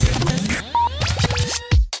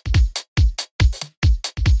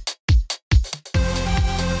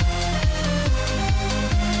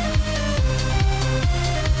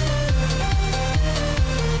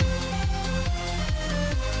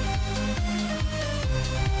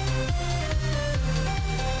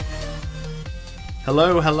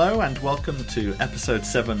Hello, and welcome to episode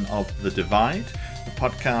 7 of The Divide, the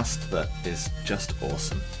podcast that is just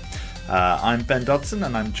awesome. I'm Ben Dodson,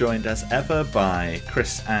 and I'm joined as ever by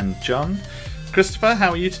Chris and John. Christopher,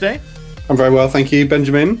 how are you today? I'm very well, thank you.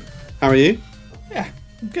 Benjamin, how are you? Yeah,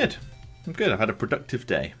 I'm good. I've had a productive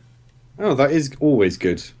day. Oh, that is always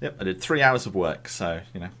good. Yep, I did 3 hours of work, so,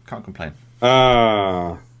 can't complain.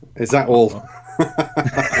 Is that all?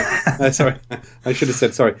 Sorry, I should have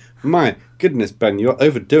said sorry. My goodness, Ben, you're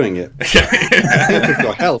overdoing it. Think of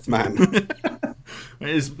your health, man. It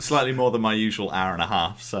is slightly more than my usual hour and a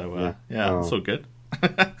half, so it's all good.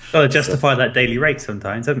 Got to justify that daily rate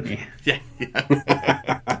sometimes, haven't you? Yeah.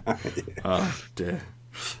 Oh, dear.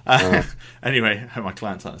 Anyway, my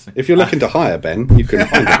clients aren't listening. If you're looking to hire Ben, you can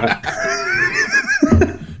find out.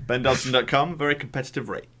 BenDodson.com, very competitive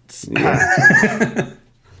rates. Yeah.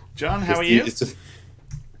 John, how are you?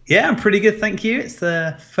 Yeah, I'm pretty good, thank you. It's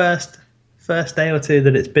the first day or two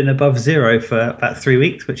that it's been above zero for about 3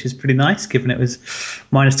 weeks, which is pretty nice, given it was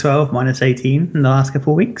minus 12, minus 18 in the last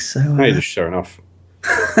couple of weeks. So, you're just showing off.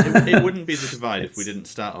 It wouldn't be The Divide if we didn't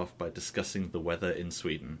start off by discussing the weather in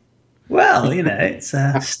Sweden. Well, it's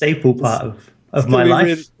a staple part of my life.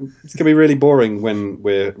 It's going to be really boring when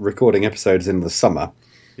we're recording episodes in the summer.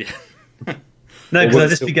 Yeah. No, because I'll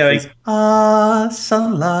just be going,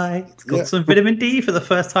 sunlight. It's got some vitamin D for the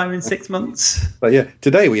first time in 6 months. But yeah,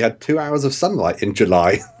 today we had 2 hours of sunlight in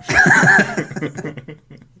July.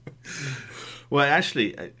 Well,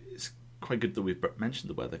 actually, it's quite good that we've mentioned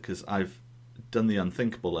the weather, because I've done the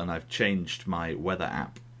unthinkable and I've changed my weather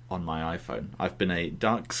app on my iPhone. I've been a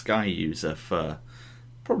dark sky user for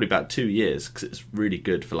probably about 2 years, because it's really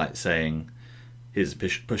good for saying, here's a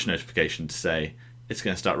push notification to say, it's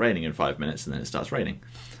going to start raining in 5 minutes, and then it starts raining.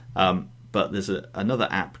 But there's another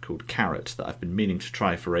app called Carrot that I've been meaning to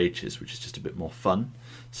try for ages, which is just a bit more fun.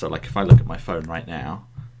 So, if I look at my phone right now,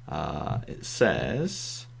 it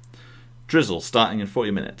says, drizzle starting in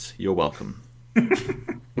 40 minutes. You're welcome.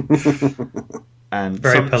 And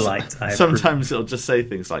very polite. Sometimes it'll just say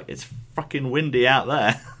things like, it's fucking windy out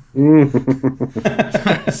there.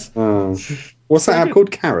 What's that app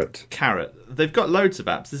called? Carrot? Carrot. They've got loads of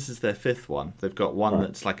apps. This is their 5th one. They've got one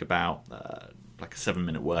that's about a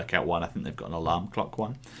 7-minute workout one. I think they've got an alarm clock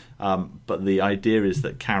one. But the idea is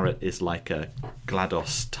that Carrot is like a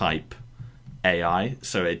GLaDOS type AI,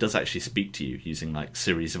 so it does actually speak to you using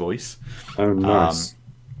Siri's voice. Oh, nice.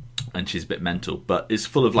 And she's a bit mental, but it's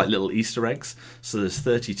full of little Easter eggs. So there's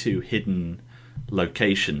 32 hidden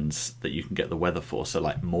locations that you can get the weather for. So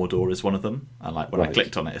Mordor is one of them, and when I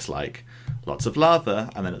clicked on it, it's lots of lava,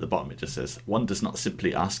 and then at the bottom it just says, one does not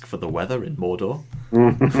simply ask for the weather in Mordor.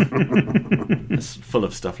 It's full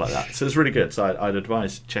of stuff like that, so it's really good. So I'd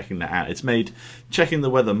advise checking that out. It's made checking the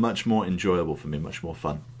weather much more enjoyable for me, much more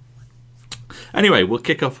fun. Anyway, we'll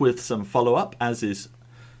kick off with some follow-up, as is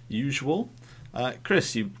usual.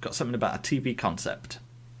 Chris, you've got something about a TV concept.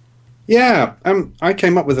 Yeah, I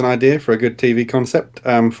came up with an idea for a good TV concept,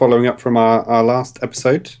 following up from our last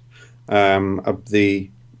episode of the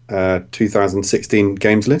 2016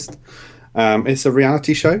 games list. It's a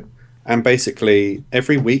reality show, and basically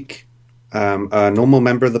every week a normal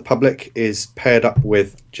member of the public is paired up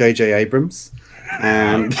with J.J. Abrams.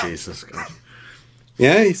 And Jesus God.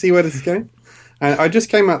 Yeah, you see where this is going? And I just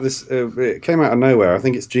came out it came out of nowhere. I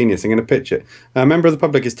think it's genius. I'm going to pitch it. A member of the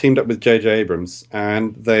public is teamed up with J.J. Abrams,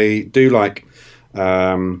 and they do a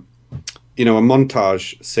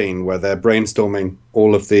montage scene where they're brainstorming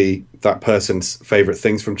all of that person's favourite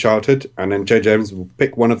things from childhood, and then J.J. Abrams will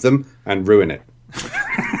pick one of them and ruin it.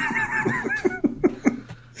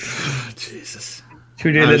 Jesus. Should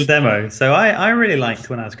we do a little demo? So I really liked,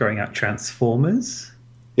 when I was growing up, Transformers.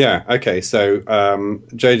 Yeah, okay, so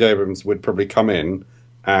J.J. Abrams would probably come in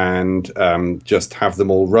and just have them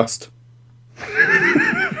all rust.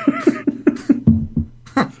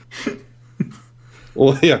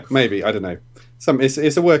 Or, yeah, maybe, I don't know.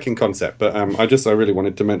 It's a working concept, but I really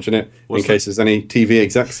wanted to mention it in case there's any TV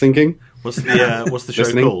execs thinking. What's the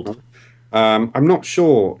show called? I'm not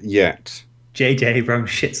sure yet. J.J. Abrams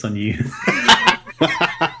shits on you.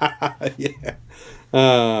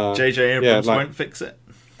 Yeah. J.J. Abrams won't fix it.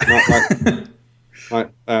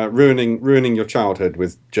 Ruining your childhood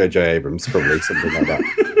with J.J. Abrams, probably something like that.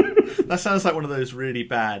 That sounds like one of those really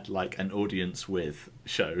bad, an audience with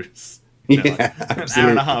shows. Yeah, an hour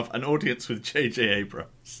and a half, an audience with J.J.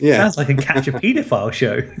 Abrams. Yeah, sounds like a catch a paedophile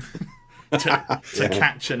show. to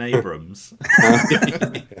catch an Abrams.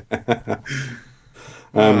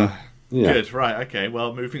 Good, right, okay.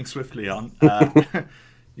 Well, moving swiftly on.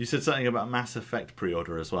 You said something about Mass Effect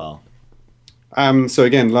pre-order as well. So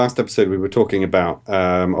again, last episode we were talking about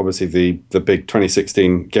obviously the big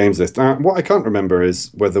 2016 games list. What I can't remember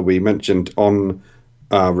is whether we mentioned on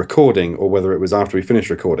recording or whether it was after we finished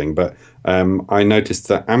recording, but I noticed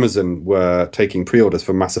that Amazon were taking pre-orders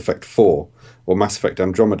for Mass Effect 4 or Mass Effect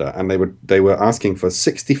Andromeda, and they were asking for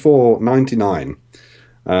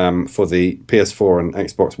 $64.99 for the PS4 and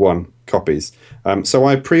Xbox One copies. So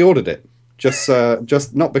I pre-ordered it. Just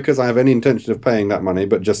not because I have any intention of paying that money,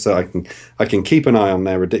 but just so I can keep an eye on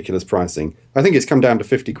their ridiculous pricing. I think it's come down to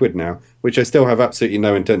 £50 now, which I still have absolutely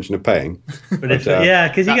no intention of paying. But if, yeah,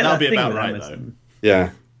 because you get that that'll be thing about with right, Amazon.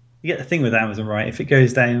 Yeah, You get the thing with Amazon, right? If it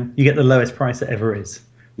goes down, you get the lowest price it ever is.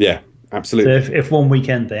 yeah, So absolutely. if one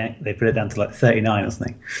weekend they put it down to like 39 or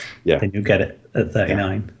something, Yeah, then you'll get it at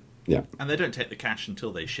 39. yeah. And they don't take the cash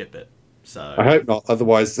until they ship it. So I hope not.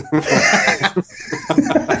 Otherwise,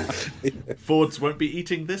 Fords won't be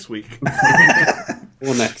eating this week.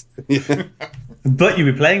 or next. Yeah. But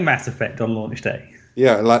you'll be playing Mass Effect on launch day.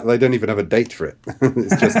 Yeah, like they don't even have a date for it.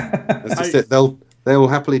 It's just it. They will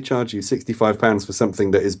happily charge you £65 for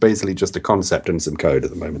something that is basically just a concept and some code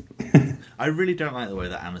at the moment. I really don't like the way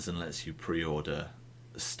that Amazon lets you pre-order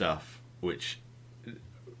stuff, which,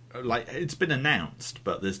 like, it's been announced,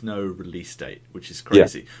 but there's no release date, which is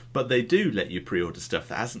crazy. Yeah. But they do let you pre-order stuff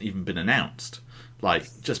that hasn't even been announced. Like,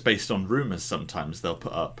 just based on rumours, sometimes they'll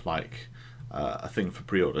put up, like, a thing for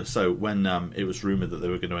pre-order. So when it was rumoured that they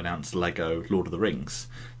were going to announce Lego Lord of the Rings,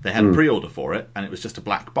 they had a pre-order for it, and it was just a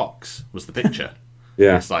black box, was the picture.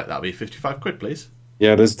 Yeah. It's like, that'll be £55, please.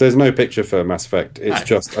 Yeah, there's no picture for Mass Effect. It's No.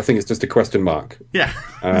 just, I think it's just a question mark. Yeah,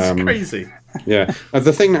 it's crazy. Yeah.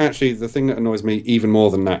 The thing that annoys me even more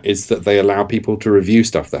than that is that they allow people to review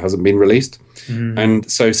stuff that hasn't been released. And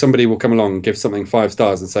so somebody will come along and give something 5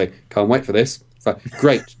 stars and say, can't wait for this. It's like,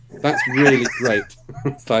 great. That's really great.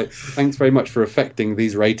 It's like, thanks very much for affecting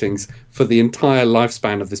these ratings for the entire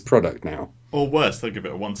lifespan of this product now. Or worse, they'll give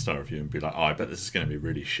it a 1-star review and be like, oh, I bet this is going to be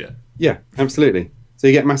really shit. Yeah, absolutely. So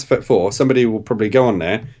you get Mass Effect 4, somebody will probably go on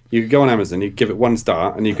there, you could go on Amazon, you could give it 1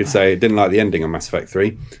 star, and you could say, didn't like the ending on Mass Effect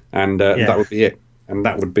 3, and that would be it. And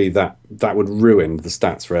that would be that. That would ruin the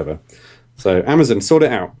stats forever. So Amazon, sort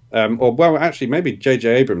it out. Or, well, actually, maybe J.J.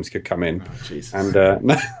 Abrams could come in. Oh, Jesus. And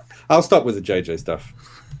no, I'll stop with the J.J. stuff.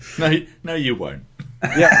 No, you won't.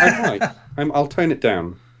 Yeah, I might. I'll tone it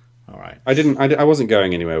down. All right. I wasn't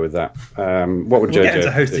going anywhere with that. What would We'll JJ get him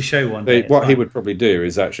to host do? a show one day. What he would probably do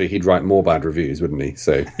is actually he'd write more bad reviews, wouldn't he?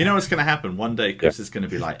 So You know what's going to happen? One day Chris is going to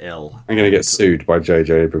be like ill. I'm going to get sued by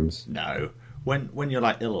J.J. Abrams. No. When you're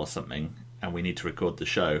like ill or something and we need to record the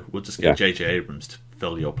show, we'll just Yeah. get J.J. Abrams to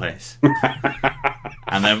fill your place.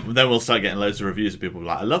 And then we'll start getting loads of reviews of people be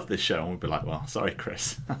like, I love this show. And we'll be like, well, sorry,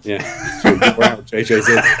 Chris. Yeah. Wow, JJ's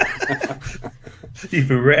in. You've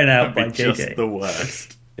been written out by That'd be just JJ. the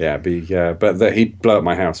worst. Yeah, but he'd blow up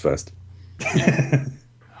my house first.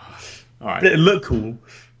 All right. It'd look cool.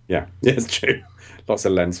 Yeah, it's true. Lots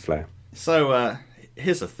of lens flare. So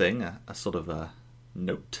here's a thing, a sort of a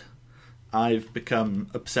note. I've become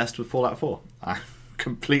obsessed with Fallout 4. I've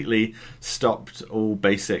completely stopped all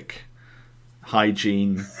basic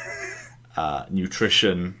hygiene,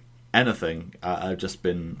 nutrition, anything. I've just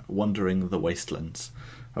been wandering the wastelands.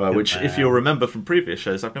 Which, if you'll remember from previous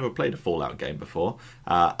shows, I've never played a Fallout game before.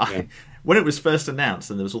 When it was first announced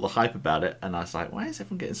and there was all the hype about it, and I was like, why is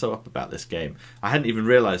everyone getting so up about this game? I hadn't even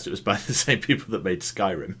realised it was by the same people that made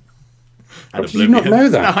Skyrim. And did you not know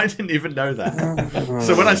that? No, I didn't even know that.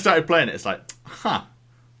 So when I started playing it, it's like,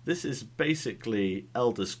 this is basically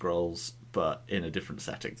Elder Scrolls, but in a different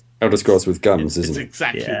setting. Elder Scrolls with guns, It's isn't it?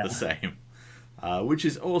 exactly Yeah. the same. Which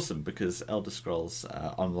is awesome, because Elder Scrolls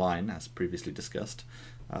Online, as previously discussed,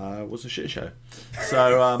 was a shit show.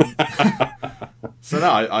 So, so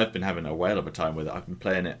now I've been having a whale of a time with it. I've been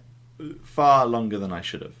playing it far longer than I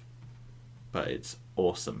should have. But it's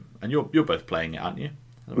awesome. And you're both playing it, aren't you?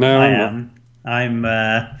 No, I I'm not. am.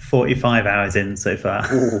 I'm 45 hours in so far.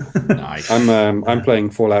 Nice. I'm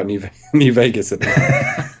playing Fallout New Vegas at the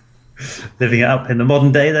moment. Living it up in the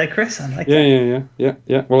modern day there, Chris. I like it.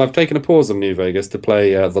 Yeah. Well, I've taken a pause on New Vegas to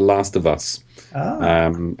play The Last of Us.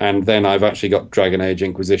 Oh. And then I've actually got Dragon Age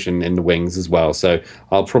Inquisition in the wings as well. So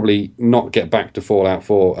I'll probably not get back to Fallout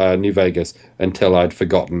 4 New Vegas until I'd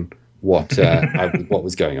forgotten what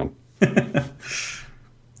was going on.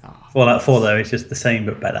 Fallout 4, though, is just the same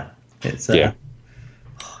but better. It's Yeah.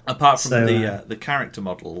 Apart from So, the character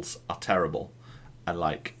models are terrible. And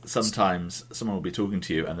like sometimes someone will be talking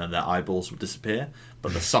to you and then their eyeballs will disappear,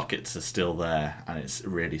 but the sockets are still there, and it's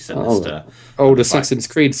really sinister. Old It's like- Assassin's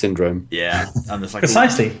Creed syndrome. Yeah, and there's like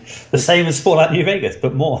precisely the same as Fallout New Vegas,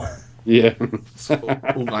 but more. Yeah. It's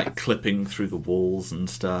all like clipping through the walls and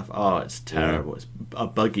stuff. Oh, it's terrible. It's a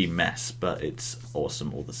buggy mess, but it's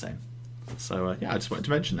awesome all the same. So I just wanted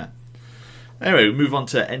to mention that. Anyway, we move on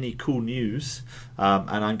to any cool news, and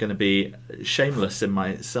I'm going to be shameless in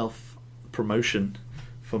my self-promotion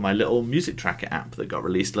for my little music tracker app that got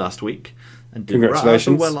released last week and did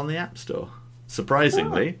rather well on the App Store.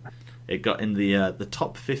 Surprisingly, it got in the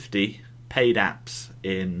top 50 paid apps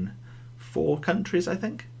in 4 countries, I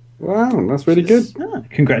think. Wow, that's really good.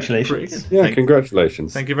 Congratulations. Good. Yeah,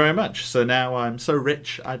 congratulations. Thank you very much. So now I'm so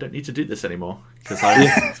rich, I don't need to do this anymore because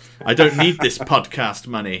I don't need this podcast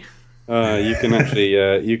money. You can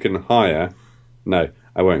actually you can hire. No,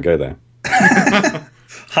 I won't go there.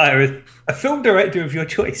 Hire a film director of your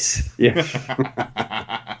choice. Yeah.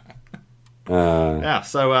 Yeah.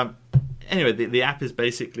 So anyway, the app is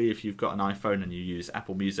basically if you've got an iPhone and you use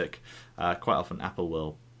Apple Music, quite often Apple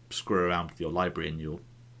will screw around with your library and you'll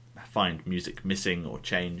find music missing or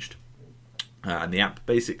changed. And the app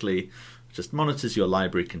basically just monitors your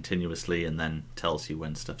library continuously and then tells you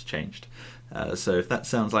when stuff's changed. So if that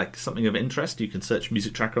sounds like something of interest, you can search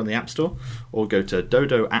Music Tracker on the App Store or go to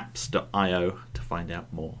dodoapps.io to find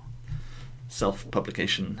out more.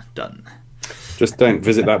 Self-publication done. Just don't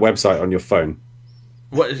visit that website on your phone.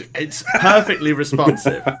 It's perfectly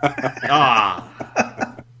responsive. I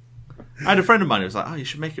had a friend of mine who was like, you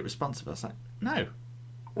should make it responsive. I was like, no.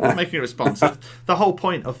 Not making it responsive. The whole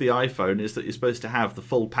point of the iPhone is that you're supposed to have the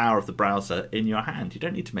full power of the browser in your hand. You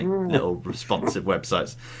don't need to make little responsive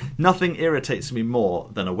websites. Nothing irritates me more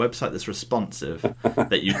than a website that's responsive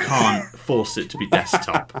that you can't force it to be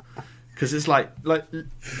desktop. Because it's like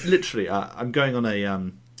literally, I'm going on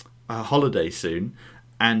a holiday soon,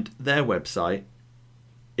 and their website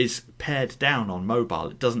is pared down on mobile.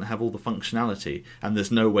 It doesn't have all the functionality, and there's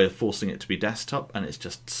no way of forcing it to be desktop, and it's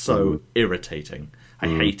just so irritating. I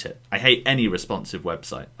hate it. I hate any responsive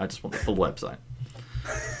website. I just want the full website.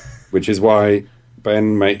 Which is why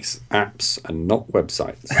Ben makes apps and not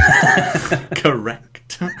websites.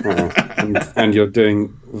 Correct. And you're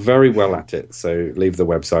doing very well at it, so leave the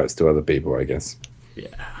websites to other people, I guess. Yeah.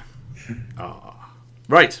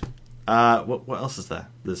 Right. What else is there?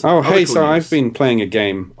 I've been playing a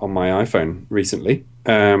game on my iPhone recently,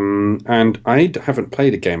 and I haven't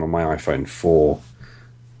played a game on my iPhone for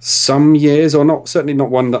some years, or certainly not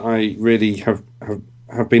one that I really have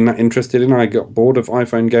been that interested in. I got bored of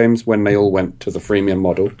iPhone games when they all went to the freemium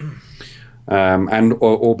model, and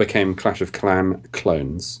all became Clash of Clan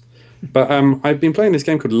clones. But I've been playing this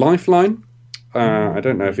game called Lifeline. I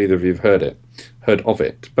don't know if either of you have heard of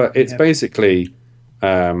it, but it's basically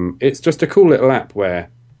it's just a cool little app where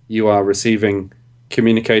you are receiving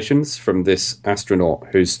communications from this astronaut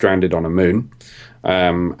who's stranded on a moon.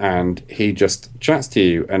 And he just chats to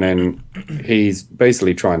you, and then he's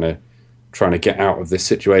basically trying to get out of this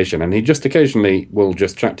situation. And he just occasionally will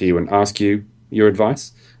just chat to you and ask you your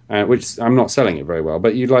advice, which I'm not selling it very well.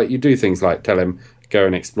 But you do things like tell him go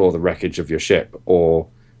and explore the wreckage of your ship, or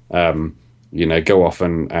go off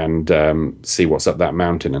and see what's up that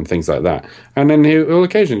mountain and things like that. And then he'll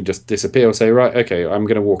occasionally just disappear or say, right, okay, I'm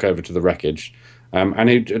going to walk over to the wreckage, and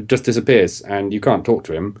he just disappears, and you can't talk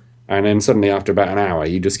to him. And then suddenly, after about an hour,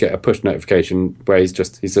 you just get a push notification where he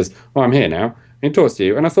says, "Oh, I'm here now." And he talks to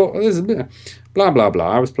you. And I thought, this is blah blah blah.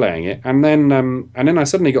 I was playing it, and then I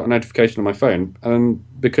suddenly got a notification on my phone, and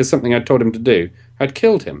because something I'd told him to do had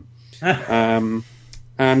killed him. And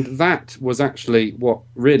that was actually what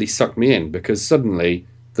really sucked me in, because suddenly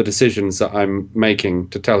the decisions that I'm making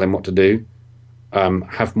to tell him what to do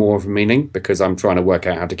have more of a meaning, because I'm trying to work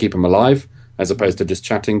out how to keep him alive, as opposed to just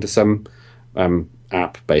chatting to some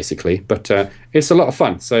app, basically. But it's a lot of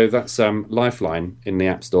fun. So that's Lifeline in the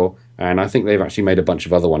App Store, and I think they've actually made a bunch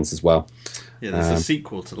of other ones as well. Yeah, there's a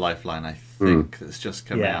sequel to Lifeline, I think, that's just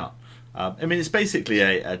come out. I mean, it's basically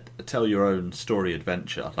a tell your own story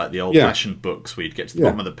adventure, like the old-fashioned books where you'd get to the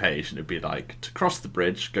bottom of the page and it'd be like, to cross the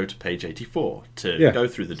bridge, go to page 84, to go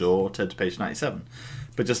through the door, turn to page 97.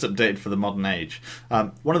 But just updated for the modern age.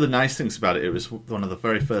 One of the nice things about it was one of the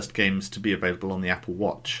very first games to be available on the Apple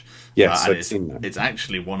Watch. Yes, and I've seen that. It's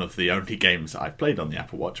actually one of the only games that I've played on the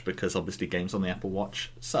Apple Watch, because obviously games on the Apple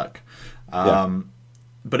Watch suck.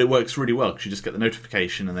 But it works really well, because you just get the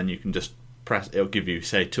notification and then you can just press. It'll give you,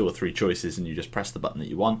 say, 2 or 3 choices, and you just press the button that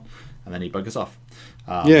you want, and then he buggers off.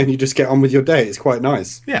 And you just get on with your day. It's quite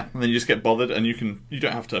nice. Yeah, and then you just get bothered, and you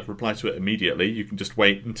don't have to reply to it immediately. You can just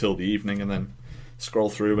wait until the evening and then scroll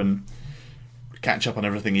through and catch up on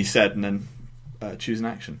everything he said, and then choose an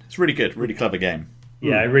action. It's really good, really clever game.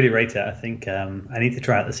 Yeah, I really rate it. I think I need to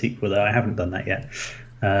try out the sequel, though. I haven't done that yet.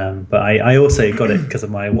 But I also got it because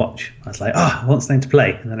of my watch. I was like, I want something to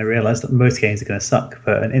play. And then I realised that most games are going to suck,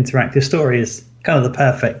 but an interactive story is kind of the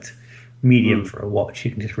perfect medium for a watch.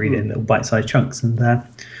 You can just read it in little bite-sized chunks. And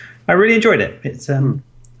I really enjoyed it. It's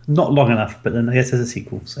not long enough, but then I guess there's a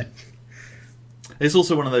sequel. So it's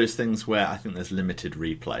also one of those things where I think there's limited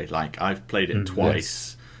replay. Like, I've played it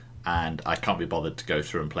twice, and I can't be bothered to go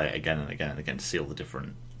through and play it again and again and again to see all the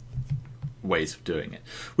different ways of doing it,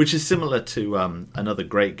 which is similar to another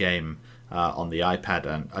great game on the iPad,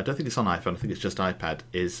 and I don't think it's on iPhone, I think it's just iPad,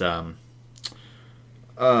 is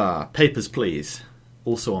Papers, Please,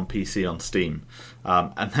 also on PC on Steam,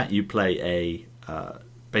 and that you play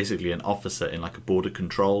basically an officer in like a border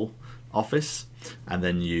control office, and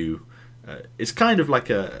then you it's kind of like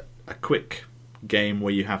a quick game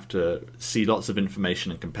where you have to see lots of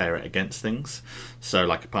information and compare it against things. So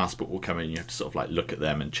like a passport will come in, you have to sort of like look at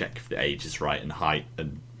them and check if the age is right and height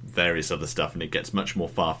and various other stuff, and it gets much more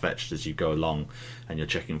far-fetched as you go along, and you're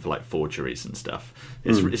checking for like forgeries and stuff.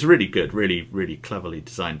 It's really good, really cleverly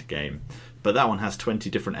designed game. But that one has 20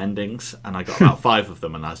 different endings, and I got about 5 of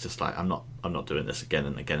them, and I was just like, I'm not doing this again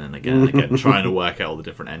and again and again and again, trying to work out all the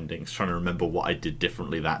different endings, trying to remember what I did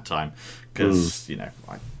differently that time, because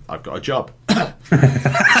I've got a job.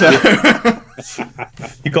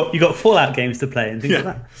 you got Fallout games to play and things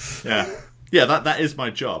like that. Yeah. That is my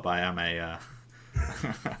job. I am a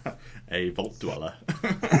vault dweller.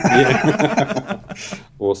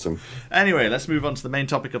 Awesome. Anyway, let's move on to the main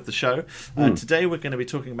topic of the show. Today we're going to be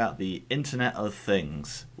talking about the Internet of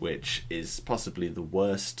Things, which is possibly the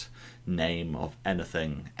worst name of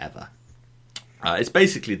anything ever. It's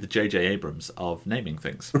basically the J.J. Abrams of naming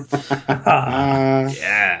things.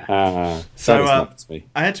 Yeah. So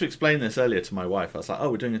I had to explain this earlier to my wife. I was like,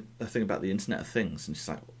 we're doing a thing about the Internet of Things. And she's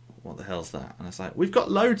like, what the hell's that? And I was like, we've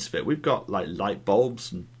got loads of it. We've got like light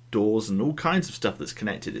bulbs and doors and all kinds of stuff that's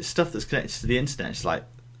connected. It's stuff that's connected to the Internet. It's like,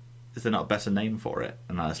 is there not a better name for it?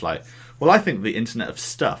 And I was like, well, I think the Internet of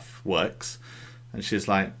Stuff works. And she's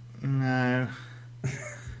like, no,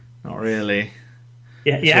 not really.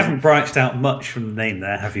 Yeah, you haven't branched out much from the name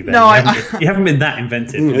there, have you, Ben? No, you haven't been that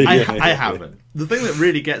inventive. I haven't. The thing that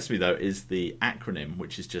really gets me, though, is the acronym,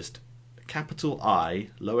 which is just capital I,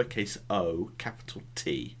 lowercase o, capital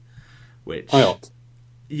T. Which,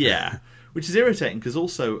 yeah, which is irritating because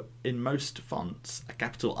also in most fonts, a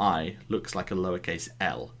capital I looks like a lowercase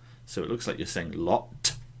l. So it looks like you're saying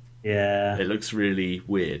lot. Yeah. It looks really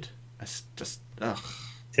weird. It's just, ugh.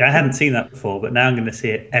 See, I hadn't seen that before, but now I'm going to see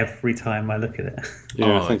it every time I look at it.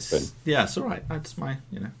 Yeah, thanks, Ben. Yeah, it's all right. It's my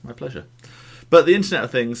pleasure. But the Internet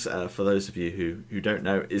of Things, for those of you who don't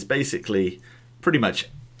know, is basically pretty much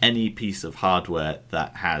any piece of hardware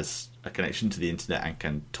that has a connection to the internet and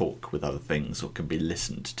can talk with other things or can be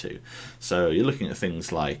listened to. So you're looking at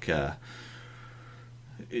things like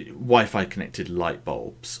Wi-Fi connected light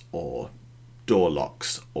bulbs or door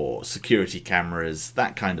locks or security cameras,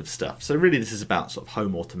 that kind of stuff. So really this is about sort of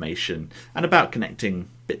home automation and about connecting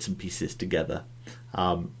bits and pieces together.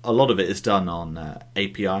 A lot of it is done on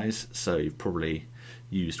APIs, so you've probably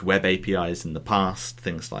used web APIs in the past,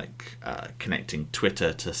 things like connecting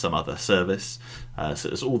Twitter to some other service. So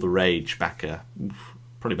it was all the rage back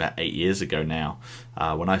probably about 8 years ago now.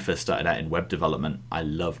 When I first started out in web development, I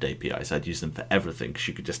loved APIs. I'd use them for everything because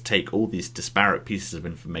you could just take all these disparate pieces of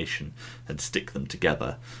information and stick them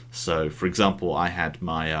together. So, for example, I had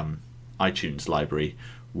my iTunes library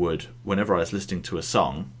would, whenever I was listening to a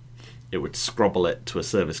song, it would scrobble it to a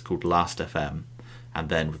service called Last.fm. And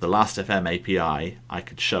then with the Last.fm API, I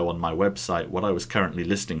could show on my website what I was currently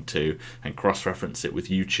listening to and cross-reference it with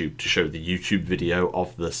YouTube to show the YouTube video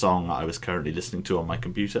of the song I was currently listening to on my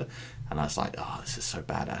computer. And I was like, this is so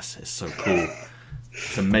badass. It's so cool.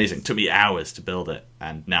 It's amazing. It took me hours to build it.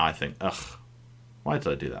 And now I think, why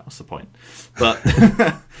did I do that? What's the point? But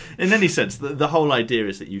in any sense, the whole idea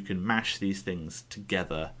is that you can mash these things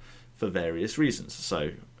together for various reasons.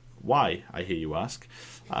 So why, I hear you ask?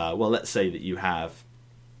 Well, let's say that you have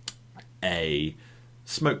a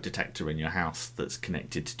smoke detector in your house that's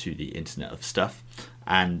connected to the Internet of Stuff,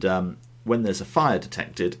 and when there's a fire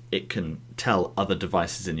detected, it can tell other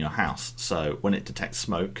devices in your house. So when it detects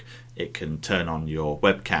smoke, it can turn on your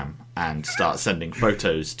webcam and start sending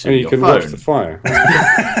photos to your phone. You can watch the fire.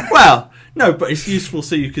 Well, no, but it's useful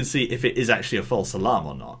so you can see if it is actually a false alarm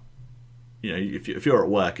or not. You know, if you're at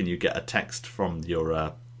work and you get a text from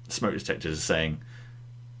your smoke detector saying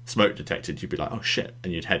smoke detected, you'd be like, oh shit,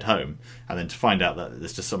 and you'd head home, and then to find out that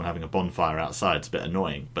there's just someone having a bonfire outside is a bit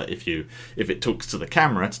annoying. But if it talks to the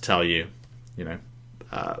camera to tell you,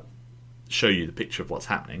 show you the picture of what's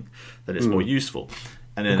happening, then it's more useful.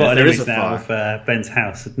 And then I've got if an there is image a now fire, of Ben's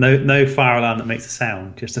house. No fire alarm that makes a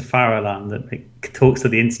sound, just a fire alarm that talks to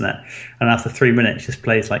the internet. And after 3 minutes, just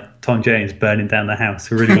plays like Tom Jones burning down the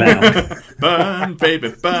house really loud. burn,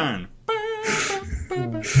 baby, burn.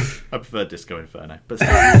 I prefer Disco Inferno, but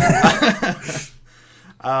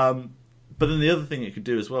but then the other thing it could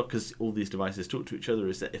do as well, because all these devices talk to each other,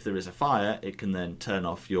 is that if there is a fire, it can then turn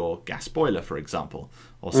off your gas boiler, for example,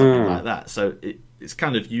 or something like that. So it's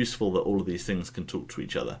kind of useful that all of these things can talk to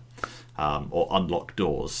each other, or unlock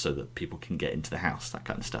doors so that people can get into the house, that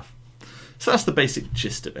kind of stuff. So that's the basic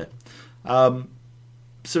gist of it. So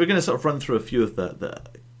we're going to sort of run through a few of the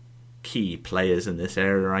key players in this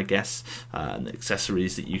area, I guess, and the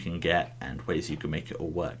accessories that you can get and ways you can make it all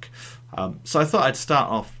work. So I thought I'd start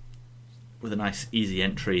off with a nice easy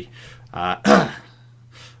entry,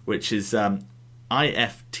 which is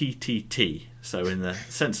IFTTT. So in the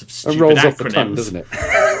sense of stupid it rolls acronyms, off the tongue, doesn't it?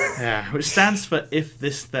 yeah, which stands for if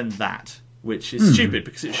this then that, which is stupid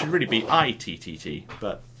because it should really be ITTT,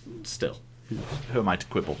 but still, who am I to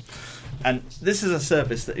quibble? And this is a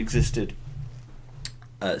service that existed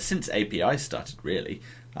since API started, really,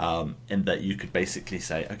 in that you could basically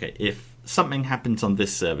say, okay, if something happens on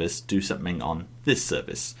this service, do something on this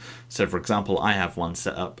service. So, for example, I have one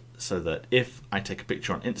set up so that if I take a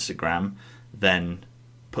picture on Instagram, then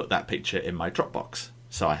put that picture in my Dropbox,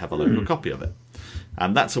 so I have a local copy of it.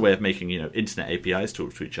 And that's a way of making, internet APIs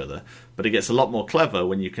talk to each other. But it gets a lot more clever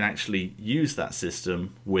when you can actually use that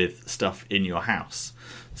system with stuff in your house.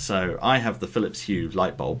 So I have the Philips Hue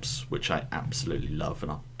light bulbs, which I absolutely love,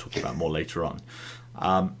 and I'll talk about more later on.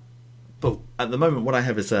 But at the moment, what I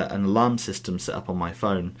have is an alarm system set up on my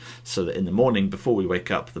phone, so that in the morning, before we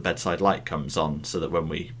wake up, the bedside light comes on, so that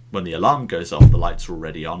when the alarm goes off, the lights are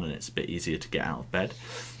already on, and it's a bit easier to get out of bed.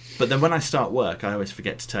 But then when I start work, I always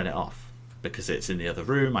forget to turn it off, because it's in the other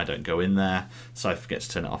room, I don't go in there, so I forget to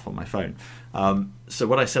turn it off on my phone. So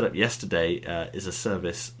what I set up yesterday is a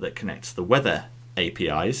service that connects the weather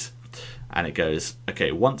APIs, and it goes,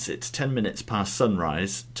 okay, once it's 10 minutes past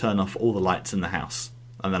sunrise, turn off all the lights in the house.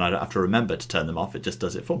 And then I don't have to remember to turn them off, it just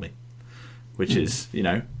does it for me. Which is,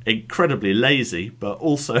 incredibly lazy, but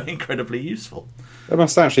also incredibly useful. It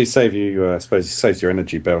must actually save you, I suppose, it saves your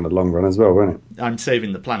energy bill in the long run as well, won't it? I'm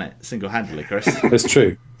saving the planet single-handedly, Chris. It's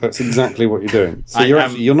true. That's exactly what you're doing. So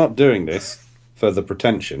you're not doing this for the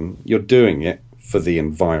pretension, you're doing it for the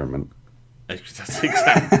environment. That's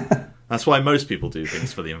exactly. That's why most people do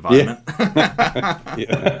things for the environment.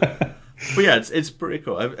 Yeah. But yeah, it's pretty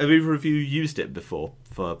cool. Have either of you used it before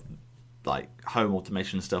for like home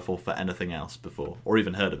automation stuff, or for anything else before, or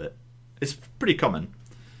even heard of it? It's pretty common.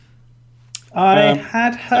 I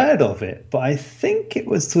had heard of it, but I think it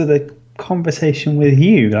was with a conversation with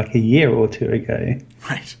you like a year or two ago.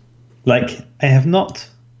 Right. Like, I have not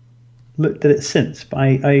looked at it since, but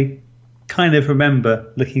I kind of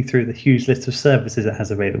remember looking through the huge list of services it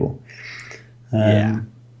has available. Yeah.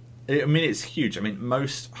 I mean, it's huge. I mean,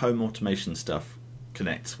 most home automation stuff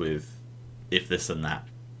connects with if this and that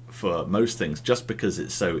for most things, just because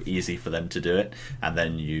it's so easy for them to do it, and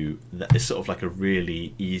then it's sort of like a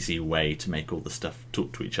really easy way to make all the stuff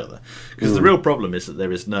talk to each other. Because the real problem is that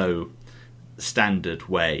there is no standard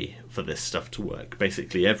way for this stuff to work.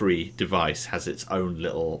 Basically, every device has its own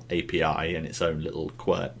little API and its own little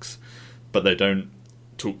quirks, but they don't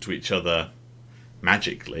talk to each other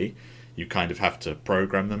magically. You kind of have to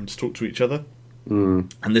program them to talk to each other. And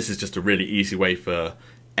this is just a really easy way for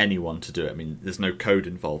anyone to do it. I mean, there's no code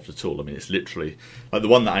involved at all. I mean, it's literally like the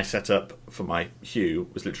one that I set up for my Hue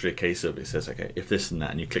was literally a case of, it says, okay, if this and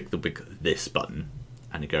that, and you click the big this button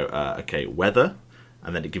and you go, okay, weather,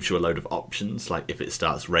 and then it gives you a load of options, like if it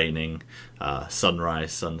starts raining,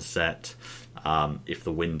 sunrise, sunset, if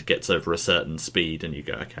the wind gets over a certain speed, and you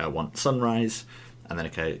go, okay, I want sunrise, and then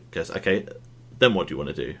it goes, okay, then what do you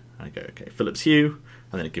want to do? And I go, okay, Philips Hue,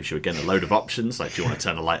 and then it gives you again a load of options, like do you want to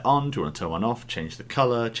turn a light on, do you want to turn one off, change the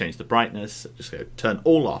colour, change the brightness, just go turn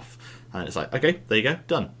all off, and then it's like, okay, there you go,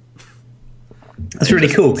 done. That's really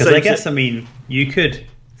cool, because I guess, I mean, you could,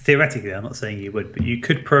 theoretically, I'm not saying you would, but you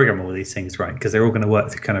could program all these things, right? Because they're all going to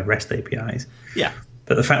work through kind of REST APIs. Yeah.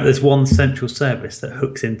 But the fact that there's one central service that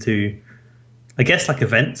hooks into, I guess, like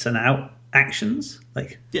events and actions,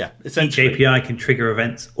 like each API can trigger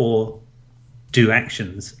events or do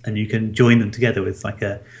actions, and you can join them together with like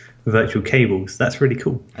a virtual cables. That's really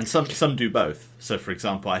cool. And some do both. So, for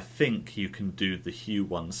example, I think you can do the Hue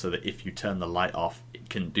one so that if you turn the light off, it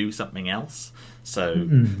can do something else. So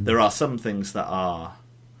there are some things that are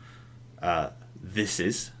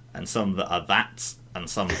thises, and some that are that's, and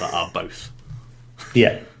some that are both.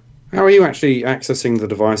 Yeah. How are you actually accessing the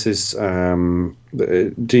devices?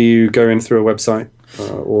 Do you go in through a website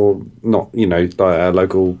or not? You know,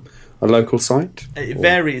 like a local site. It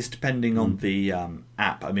varies depending on the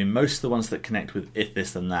app. I mean, most of the ones that connect with If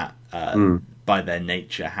This Then That, by their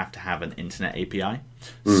nature, have to have an internet API.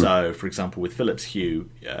 So, for example, with Philips Hue,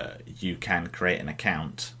 you can create an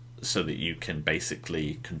account so that you can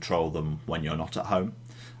basically control them when you're not at home.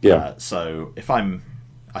 Yeah. So if I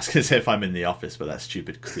was going to say if I'm in the office, but that's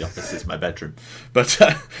stupid because the office is my bedroom. But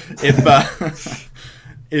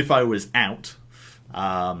if I was out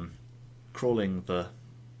crawling the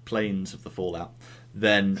plains of the Fallout,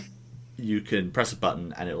 then you can press a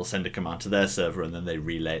button and it will send a command to their server, and then they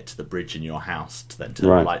relay it to the bridge in your house to then turn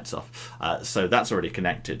the lights off. So that's already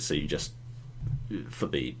connected. So you just, for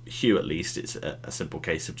the Hue at least, it's a simple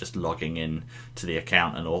case of just logging in to the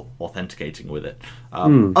account and authenticating with it.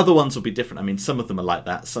 Other ones will be different. I mean, some of them are like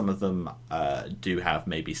that. Some of them do have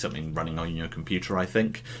maybe something running on your computer, I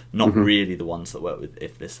think. Not really the ones that work with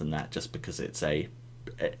If This Then That, just because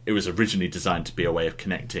it was originally designed to be a way of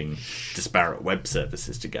connecting disparate web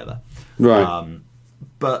services together. Right.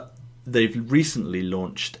 But they've recently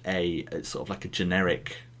launched it's sort of like a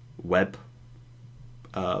generic web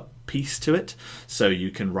piece to it, so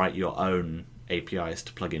you can write your own APIs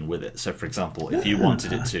to plug in with it. So, for example, if you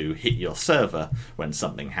wanted it to hit your server when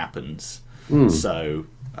something happens, so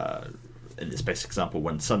in this basic example,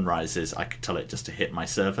 when sun rises, I could tell it just to hit my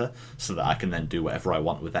server so that I can then do whatever I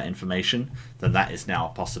want with that information, then that is now a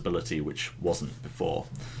possibility which wasn't before.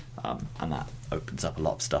 And that opens up a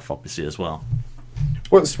lot of stuff, obviously, as well.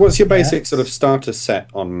 What's your basic sort of starter set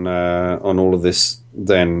on all of this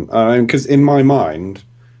then? Because in my mind,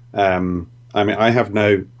 I mean, I have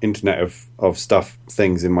no Internet of Stuff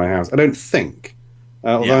things in my house. I don't think,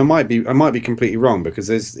 although I might be completely wrong because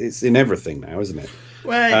it's in everything now, isn't it?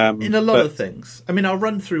 Well, in a lot of things. I mean, I'll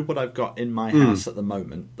run through what I've got in my house at the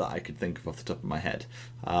moment that I could think of off the top of my head.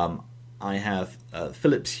 I have a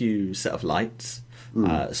Philips Hue set of lights.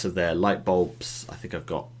 So they're light bulbs. I think I've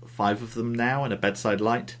got 5 of them now and a bedside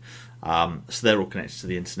light. So they're all connected to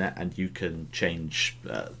the internet, and you can change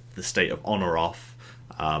the state of on or off.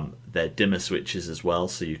 They're dimmer switches as well,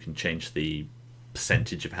 so you can change the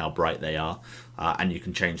percentage of how bright they are, and you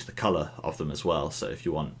can change the colour of them as well. So if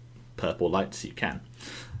you want purple lights, you can.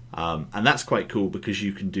 And that's quite cool because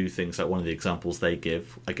you can do things like one of the examples they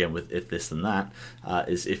give, again with If This Then That,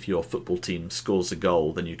 is if your football team scores a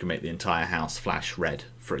goal, then you can make the entire house flash red,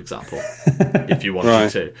 for example, if you wanted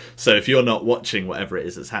to. So if you're not watching whatever it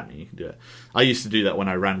is that's happening, you can do it. I used to do that when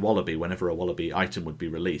I ran Wallaby, whenever a Wallaby item would be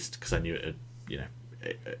released, because I knew it would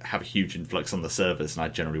have a huge influx on the servers, and I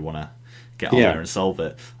generally want to get on there and solve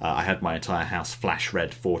it. I had my entire house flash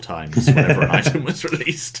red 4 times whenever an item was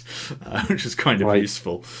released, which is kind of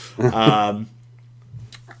useful. Then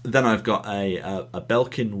I've got a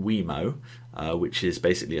Belkin Wemo, which is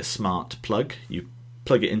basically a smart plug. You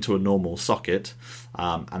plug it into a normal socket,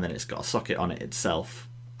 and then it's got a socket on it itself,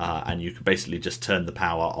 and you can basically just turn the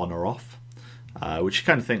power on or off, which you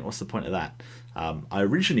kind of think, what's the point of that? I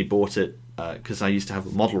originally bought it because I used to have a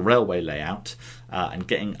model railway layout, and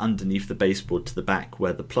getting underneath the baseboard to the back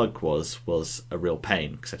where the plug was a real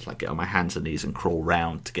pain, because I had to get on my hands and knees and crawl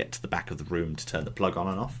round to get to the back of the room to turn the plug on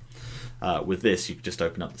and off. With this, you could just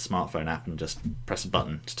open up the smartphone app and just press a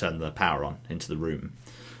button to turn the power on into the room.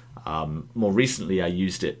 More recently, I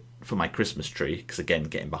used it for my Christmas tree, because again,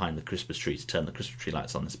 getting behind the Christmas tree to turn the Christmas tree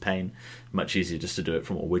lights on is a pain. Much easier just to do it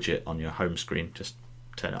from a widget on your home screen, just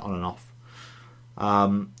turn it on and off.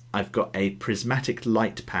 I've got a prismatic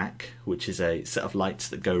light pack, which is a set of lights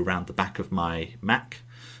that go around the back of my Mac,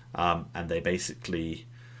 and they basically,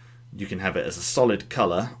 you can have it as a solid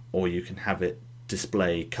colour, or you can have it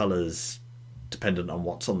display colours dependent on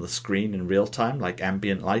what's on the screen in real time, like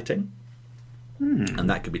ambient lighting, and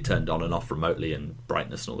that can be turned on and off remotely, and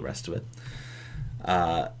brightness and all the rest of it.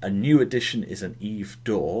 A new addition is an Eve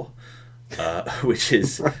door, which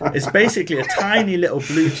is basically a tiny little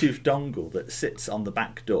Bluetooth dongle that sits on the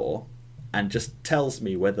back door and just tells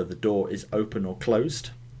me whether the door is open or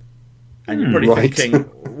closed. And you're probably thinking,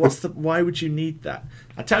 why would you need that?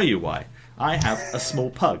 I tell you why. I have a small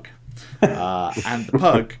pug, and the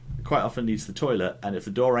pug quite often needs the toilet, and if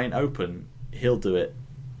the door ain't open, he'll do it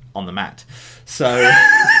on the mat. So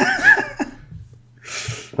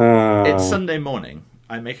it's Sunday morning.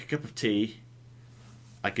 I make a cup of tea,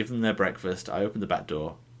 I give them their breakfast, I open the back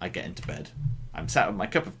door, I get into bed. I'm sat with my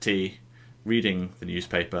cup of tea, reading the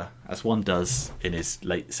newspaper, as one does in his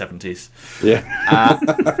late 70s. Yeah.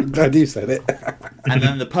 I'm glad you said it. And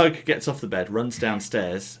then the pug gets off the bed, runs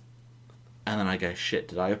downstairs, and then I go, shit,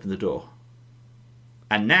 did I open the door?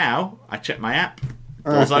 And now I check my app,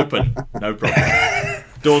 Doors open, no problem.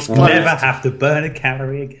 Doors closed. Never have to burn a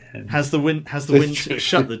calorie again. Has the wind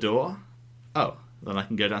shut the door? Oh, then I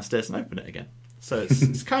can go downstairs and open it again. So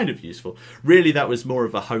it's kind of useful. Really, that was more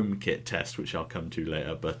of a HomeKit test, which I'll come to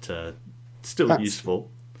later, but still useful.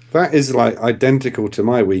 That is like identical to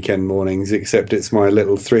my weekend mornings, except it's my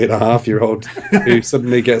little 3.5-year-old who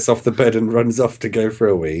suddenly gets off the bed and runs off to go for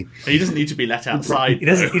a wee. He doesn't need to be let outside. He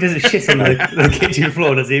doesn't shit on the kitchen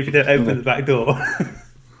floor, does he, if you don't open the back door?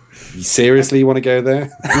 You seriously want to go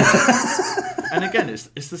there? And again,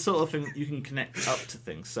 it's the sort of thing that you can connect up to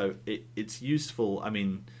things, so it's useful. I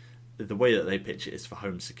mean, the way that they pitch it is for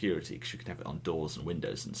home security, because you can have it on doors and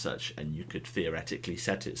windows and such, and you could theoretically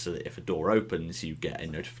set it so that if a door opens, you get a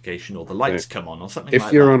notification or the lights come on or something like that.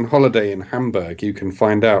 If you're on holiday in Hamburg, you can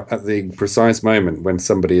find out at the precise moment when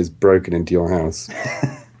somebody has broken into your house.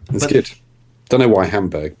 It's good. Don't know why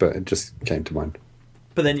Hamburg, but it just came to mind.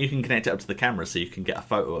 But then you can connect it up to the camera so you can get a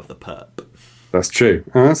photo of the perp. That's true.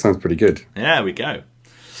 Oh, that sounds pretty good. There we go.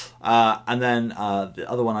 And then the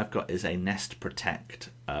other one I've got is a Nest Protect,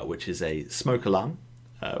 which is a smoke alarm,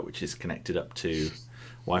 which is connected up to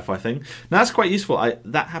Wi-Fi thing. Now, that's quite useful.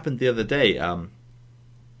 That happened the other day.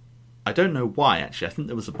 I don't know why, actually. I think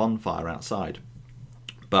there was a bonfire outside.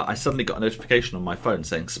 But I suddenly got a notification on my phone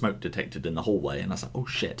saying smoke detected in the hallway, and I was like, oh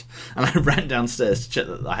shit. And I ran downstairs to check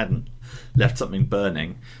that I hadn't left something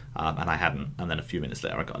burning, and I hadn't. And then a few minutes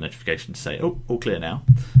later I got a notification to say, oh, all clear now.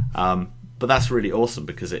 But that's really awesome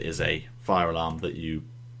because it is a fire alarm that you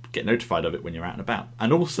get notified of it when you're out and about.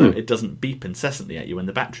 And also it doesn't beep incessantly at you when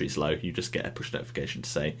the battery's low. You just get a push notification to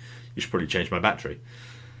say, you should probably change my battery,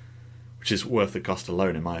 which is worth the cost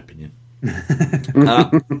alone in my opinion.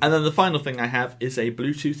 And then the final thing I have is a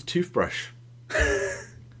Bluetooth toothbrush,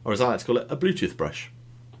 or as I like to call it, a Bluetooth brush.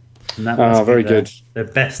 Very good. The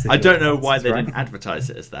best. I don't know why they didn't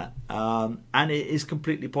advertise it as that, and it is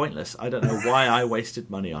completely pointless. I don't know why I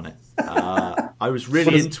wasted money on it. I was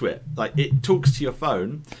really into it. Like, it talks to your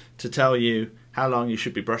phone to tell you how long you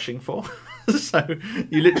should be brushing for. So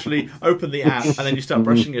you literally open the app and then you start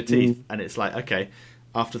brushing your teeth, and it's like, okay,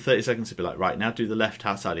 after 30 seconds, it'll be like, right, now do the left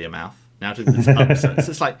side of your mouth. Now do this up. So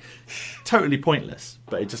it's like totally pointless,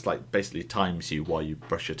 but it just like basically times you while you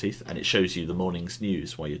brush your teeth, and it shows you the morning's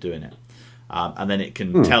news while you're doing it. And then it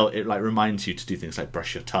can tell, it like reminds you to do things like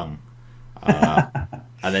brush your tongue. And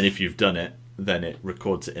then if you've done it, then it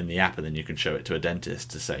records it in the app, and then you can show it to a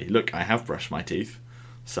dentist to say, look, I have brushed my teeth.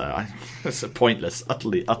 So it's pointless,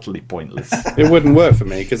 utterly pointless. It wouldn't work for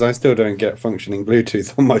me because I still don't get functioning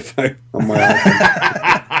Bluetooth on my phone, on my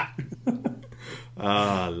iPhone.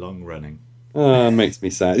 Long running. Makes me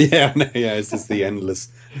sad. Yeah, no, yeah, it's just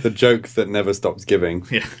the joke that never stops giving.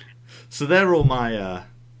 Yeah. So they're all my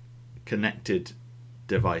connected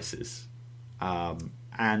devices.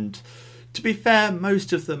 And to be fair,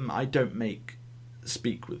 most of them I don't make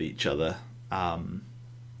speak with each other.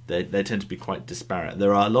 They tend to be quite disparate.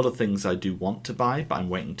 There are a lot of things I do want to buy, but I'm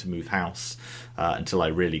waiting to move house until I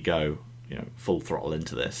really go, full throttle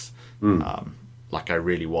into this. Like I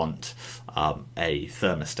really want a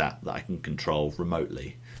thermostat that I can control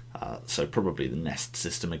remotely. So probably the Nest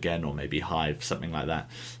system again, or maybe Hive, something like that.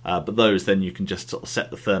 But those, then you can just sort of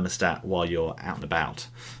set the thermostat while you're out and about,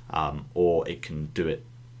 or it can do it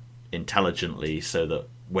intelligently so that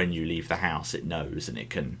when you leave the house it knows, and it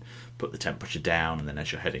can put the temperature down, and then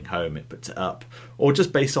as you're heading home it puts it up. Or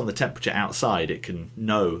just based on the temperature outside, it can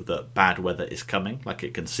know that bad weather is coming. Like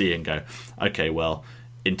it can see and go, okay, well,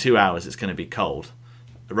 in 2 hours it's going to be cold.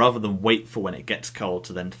 Rather than wait for when it gets cold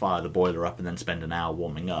to then fire the boiler up and then spend an hour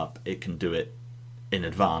warming up, it can do it in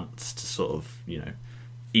advance to sort of,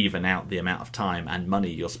 even out the amount of time and money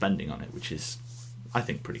you're spending on it, which is, I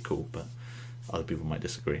think, pretty cool, but other people might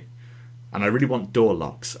disagree. And I really want door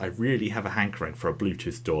locks. I really have a hankering for a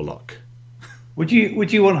Bluetooth door lock. Would you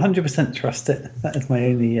 100% trust it? That is my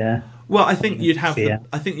only. Well, I think you'd have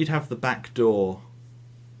the back door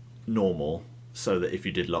normal, so that if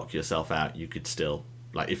you did lock yourself out, you could still,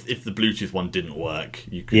 like, if the Bluetooth one didn't work,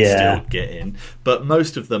 you could still get in. But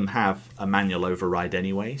most of them have a manual override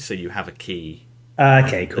anyway, so you have a key.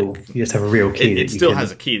 Okay, cool. You just have a real key. It still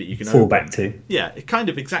has a key that you can fall open. Back to. Yeah, it kind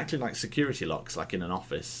of exactly like security locks, like in an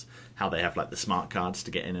office, how they have like the smart cards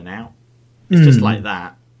to get in and out. It's just like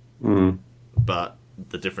that. But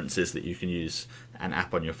the difference is that you can use an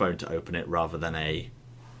app on your phone to open it rather than a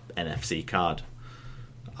NFC card.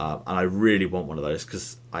 And I really want one of those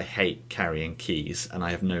because I hate carrying keys, and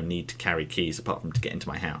I have no need to carry keys apart from to get into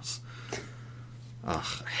my house.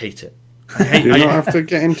 Ugh, I hate it. Do you not have to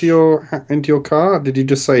get into your car? Did you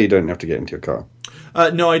just say you don't have to get into your car?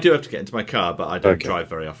 No, I do have to get into my car, but I don't drive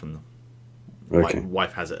very often. Okay. My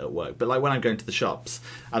wife has it at work. But like when I'm going to the shops,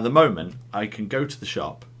 at the moment, I can go to the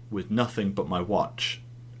shop with nothing but my watch,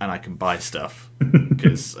 and I can buy stuff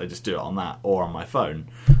because I just do it on that or on my phone.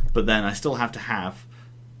 But then I still have to have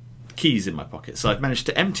keys in my pocket. So I've managed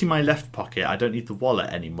to empty my left pocket. I don't need the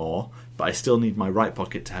wallet anymore, but I still need my right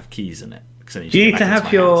pocket to have keys in it. Do you need to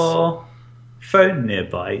have your phone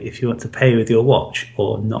nearby if you want to pay with your watch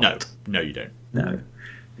or not? No, you don't. No.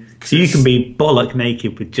 So you can be bollock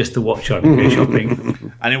naked with just the watch on and go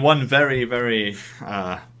shopping. And in one very, very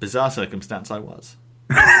bizarre circumstance, I was.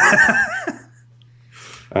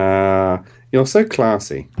 You're so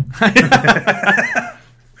classy.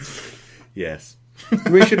 Yes.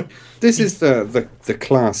 We should. This is the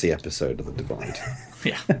classy episode of The Divide.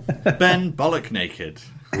 Yeah. Ben bollock naked.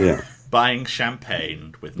 Yeah. Buying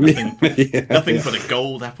champagne with nothing, nothing but a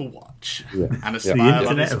gold Apple Watch and a smile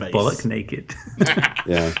on his face. Bollock naked.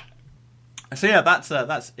 Yeah. So yeah,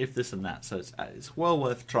 that's if this and that. So it's well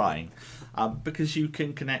worth trying because you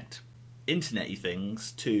can connect internet-y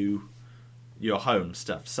things to your home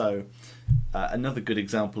stuff. So another good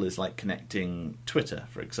example is like connecting Twitter,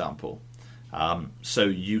 for example. So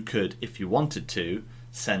you could, if you wanted to,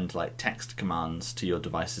 send like text commands to your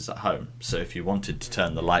devices at home. So if you wanted to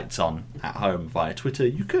turn the lights on at home via Twitter,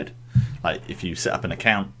 you could. Like if you set up an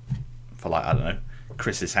account for like, I don't know,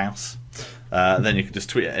 Chris's house, then you could just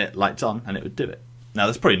tweet it lights on and it would do it. Now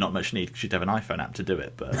there's probably not much need because you'd have an iPhone app to do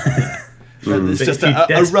it, but it's just a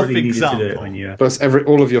rough example. Plus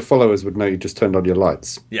all of your followers would know you just turned on your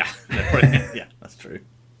lights. Yeah, yeah, that's true.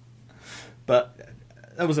 But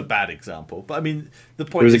that was a bad example, but I mean, the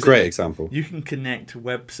point is, it was a great example. You can connect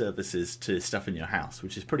web services to stuff in your house,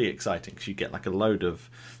 which is pretty exciting because you get like a load of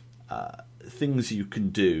things you can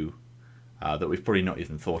do that we've probably not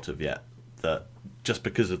even thought of yet. That just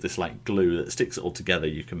because of this like glue that sticks it all together,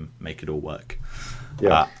 you can make it all work.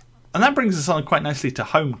 Yeah. And that brings us on quite nicely to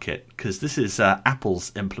HomeKit, because this is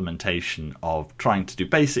Apple's implementation of trying to do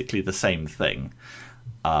basically the same thing,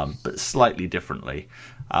 but slightly differently.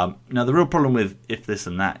 Now, the real problem with if this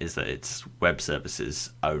and that is that it's web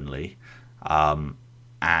services only,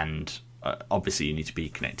 and obviously you need to be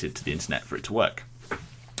connected to the internet for it to work,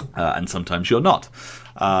 and sometimes you're not.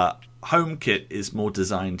 HomeKit is more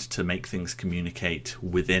designed to make things communicate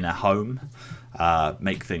within a home,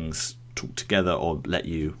 make things talk together or let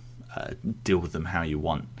you deal with them how you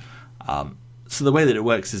want. So the way that it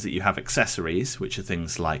works is that you have accessories, which are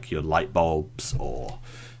things like your light bulbs or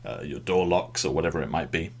your door locks or whatever it might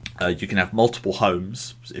be. You can have multiple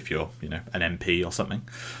homes if you're, an MP or something.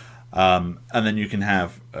 And then you can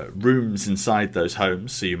have rooms inside those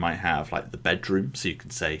homes. So you might have like the bedroom. So you can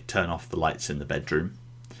say turn off the lights in the bedroom.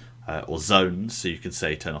 Or zones. So you can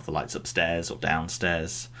say turn off the lights upstairs or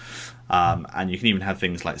downstairs. And you can even have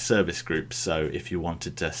things like service groups. So if you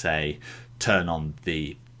wanted to say turn on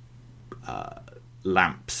the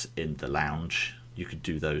lamps in the lounge, you could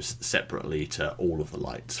do those separately to all of the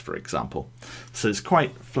lights, for example. So it's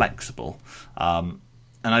quite flexible. And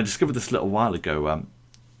I discovered this a little while ago.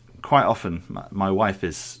 Quite often, my wife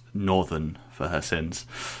is northern for her sins.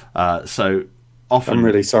 So often... I'm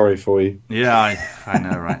really sorry for you. Yeah, I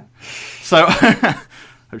know, right? So...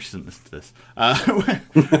 I hope she doesn't listen to this.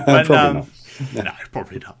 Probably not. No,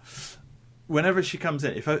 probably not. Whenever she comes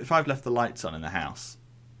in, if I've left the lights on in the house,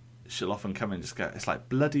 she'll often come in and just go, it's like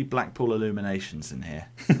bloody Blackpool illuminations in here.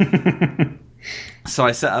 So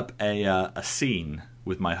I set up a scene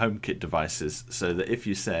with my HomeKit devices so that if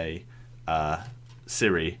you say,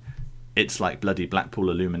 Siri, it's like bloody Blackpool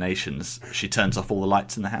illuminations, she turns off all the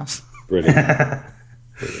lights in the house. Brilliant.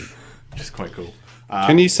 Which is quite cool.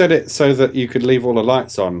 Can you set it so that you could leave all the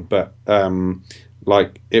lights on, but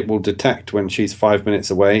like it will detect when she's 5 minutes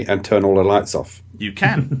away and turn all the lights off? You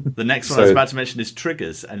can. The next one I was about to mention is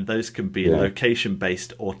triggers, and those can be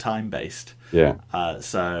location-based or time-based. Yeah.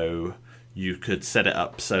 So you could set it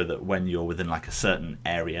up so that when you're within like a certain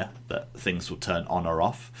area, that things will turn on or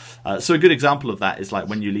off. So a good example of that is like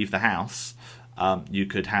when you leave the house, you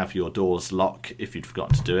could have your doors lock if you'd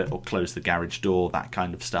forgotten to do it, or close the garage door, that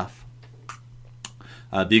kind of stuff.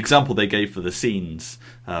 The example they gave for the scenes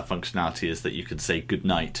functionality is that you could say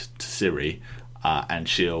goodnight to Siri, and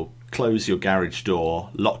she'll close your garage door,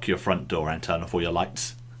 lock your front door, and turn off all your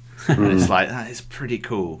lights. And it's like, that is pretty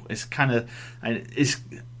cool. It's kind of,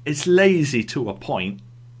 it's lazy to a point.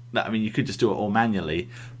 I mean, you could just do it all manually,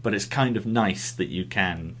 but it's kind of nice that you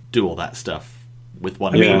can do all that stuff with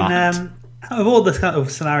one command. Of all the kind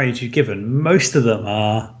of scenarios you've given, most of them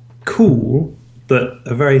are cool, but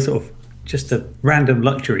are very sort of just a random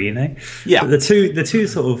luxury, Yeah. But the two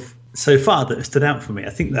sort of so far that have stood out for me, I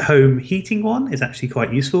think the home heating one is actually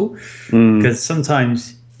quite useful because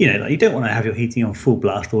sometimes like you don't want to have your heating on full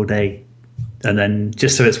blast all day, and then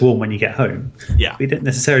just so it's warm when you get home. Yeah. We don't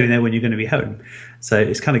necessarily know when you're going to be home. So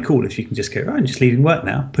it's kind of cool if you can just go, I'm just leaving work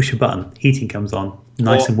now, push a button, heating comes on,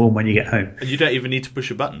 nice and warm when you get home. And you don't even need to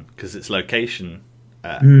push a button because it's location.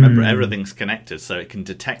 Remember, everything's connected, so it can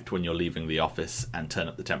detect when you're leaving the office and turn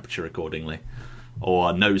up the temperature accordingly.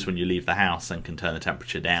 Or knows when you leave the house and can turn the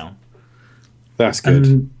temperature down. That's good.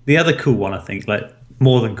 And the other cool one, I think, like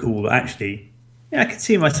more than cool, actually, I could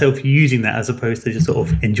see myself using that as opposed to just sort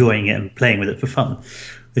of enjoying it and playing with it for fun.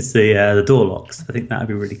 It's the door locks. I think that would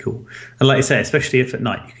be really cool. And like you say, especially if at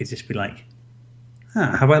night you could just be like,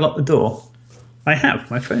 have I locked the door? I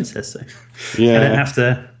have. My phone says so. Yeah. I don't have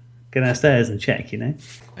to go downstairs and check,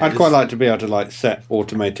 I'd quite like to be able to like set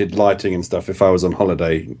automated lighting and stuff if I was on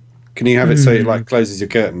holiday. Can you have it so it like closes your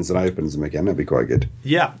curtains and opens them again? That'd be quite good.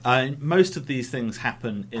 Yeah, most of these things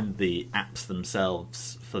happen in the apps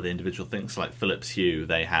themselves for the individual things. Like Philips Hue,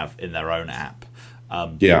 they have in their own app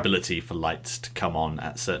the ability for lights to come on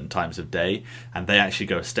at certain times of day, and they actually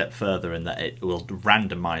go a step further in that it will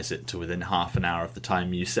randomize it to within half an hour of the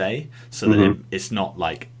time you say, so that it's not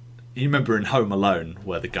like, you remember in Home Alone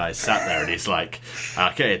where the guy sat there and he's like,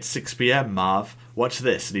 okay, it's 6 p.m, Marv, watch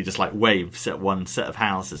this, and he just like waves at one set of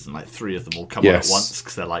houses and like 3 of them will come on at once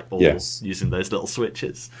because they're like all using those little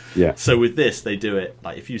switches. So with this, they do it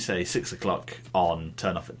like if you say 6 o'clock on,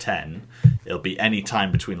 turn off at 10, it'll be any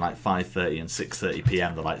time between like 5:30 and 6:30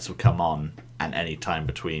 p.m. the lights will come on, and any time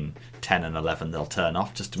between 10 and 11 they'll turn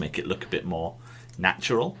off, just to make it look a bit more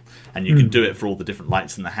natural. And you can do it for all the different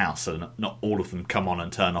lights in the house, so not all of them come on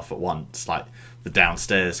and turn off at once. Like the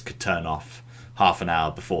downstairs could turn off half an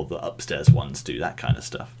hour before the upstairs ones do, that kind of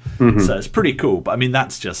stuff. So it's pretty cool, but I mean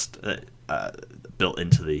that's just built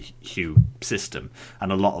into the Hue system,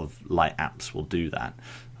 and a lot of light apps will do that.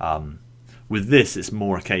 With this, it's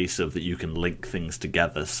more a case of that you can link things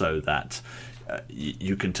together so that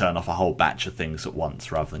you can turn off a whole batch of things at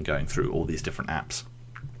once rather than going through all these different apps.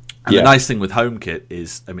 And the nice thing with HomeKit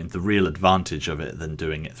is, I mean, the real advantage of it than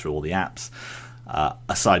doing it through all the apps,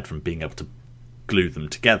 aside from being able to glue them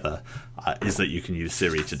together, is that you can use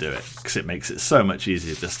Siri to do it, because it makes it so much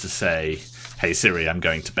easier just to say, hey Siri, I'm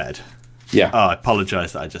going to bed. I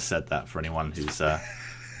apologise that I just said that for anyone who's got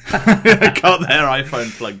their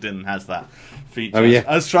iPhone plugged in and has that feature.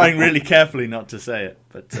 I was trying really carefully not to say it,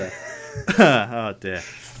 but oh dear.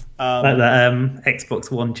 Like that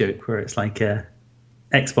Xbox One joke where it's like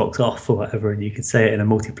Xbox off or whatever, and you could say it in a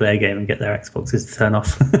multiplayer game and get their Xboxes to turn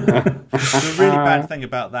off. The really bad thing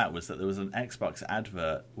about that was that there was an Xbox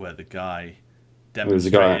advert where the guy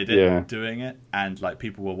demonstrated it doing it, and like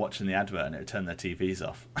people were watching the advert and it would turn their TVs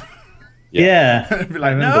off. It'd be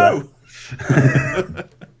like, no.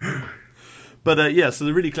 But so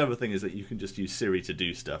the really clever thing is that you can just use Siri to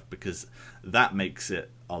do stuff, because that makes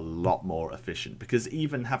it a lot more efficient. Because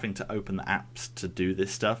even having to open the apps to do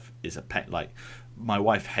this stuff is a pet. Like, my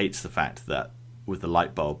wife hates the fact that with the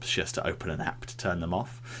light bulbs she has to open an app to turn them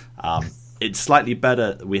off. It's slightly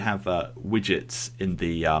better. We have widgets in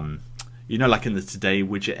the like in the Today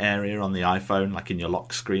widget area on the iPhone, like in your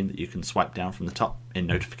lock screen, that you can swipe down from the top in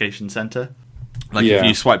Notification Center. Like if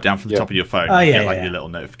you swipe down from the top of your phone, you get your little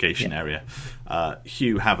notification area.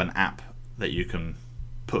 Hue have an app that you can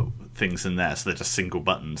put things in there, so they're just single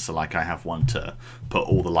buttons. So like I have one to put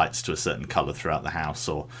all the lights to a certain colour throughout the house,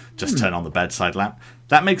 or just turn on the bedside lamp.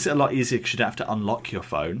 That makes it a lot easier because you don't have to unlock your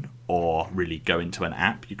phone or really go into an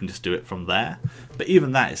app. You can just do it from there. But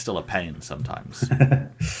even that is still a pain sometimes.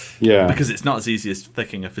 Because it's not as easy as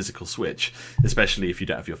flicking a physical switch, especially if you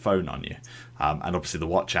don't have your phone on you. And obviously the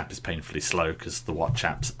watch app is painfully slow because the watch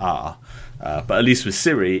apps are. But at least with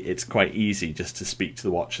Siri, it's quite easy just to speak to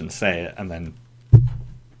the watch and say it, and then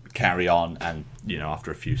carry on, and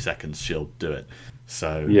after a few seconds she'll do it.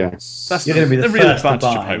 So that's you're going to be the real first advantage to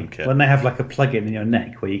of buy HomeKit. when they have like a plug-in in your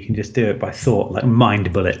neck where you can just do it by thought, like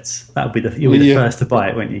mind bullets. That'll be you'll be the first to buy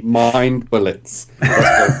it, won't you? Mind bullets.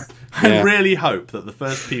 I really hope that the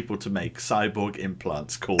first people to make cyborg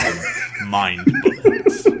implants call them mind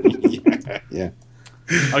bullets.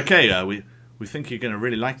 Okay, we think you're going to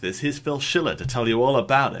really like this. Here's Phil Schiller to tell you all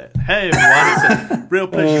about it. Hey everyone, it's a real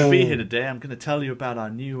pleasure to be here today. I'm going to tell you about our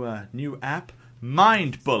new app,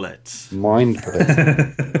 Mind Bullets. Mind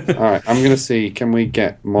Bullets. All right, I'm going to see, can we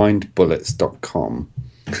get mindbullets.com?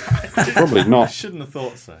 Probably not. I shouldn't have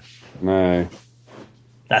thought so. No.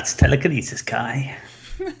 That's telekinesis, Kai.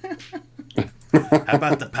 How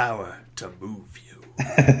about the power to move you?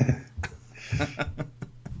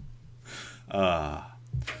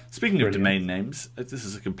 Speaking of domain names, this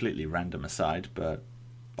is a completely random aside, but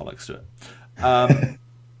bollocks to it.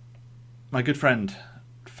 My good friend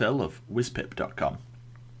Phil of whizpip.com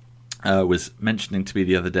was mentioning to me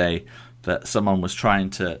the other day that someone was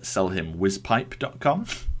trying to sell him whizpipe.com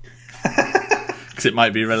because it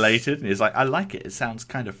might be related. And he's like, I like it. It sounds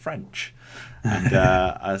kind of French. And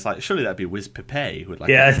I was like, surely that'd be whizpipe with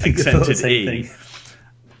like I an think I thought the accented same E. thing.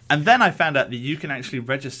 And then I found out that you can actually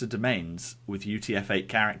register domains with UTF-8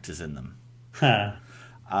 characters in them. Huh.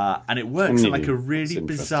 And it works in like a That's really interesting.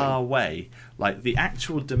 bizarre way. Like the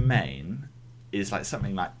actual domain is like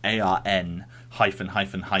something like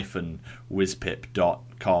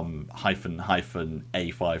arn-whizpip.com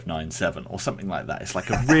 -A597 or something like that. It's like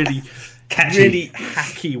a really, Catchy. really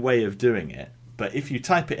hacky way of doing it. But if you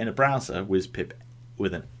type it in a browser, whizpip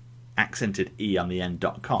with an accented E on the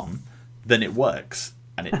end.com, then it works.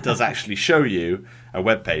 And it does actually show you a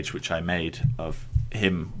web page, which I made of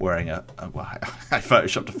him wearing I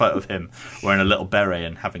photoshopped a photo of him wearing a little beret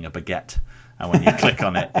and having a baguette. And when you click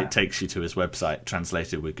on it, it takes you to his website,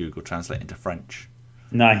 translated with Google Translate into French.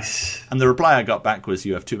 Nice. And the reply I got back was,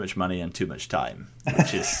 you have too much money and too much time,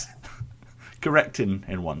 which is correct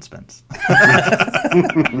in one sense.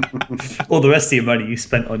 All the rest of your money you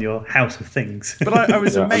spent on your house of things. But I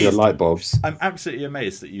was Yeah, and your amazed. light bulbs. I'm absolutely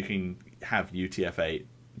amazed that you can have UTF-8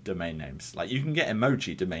 domain names. Like, you can get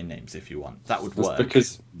emoji domain names if you want. That would work.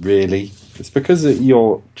 It's because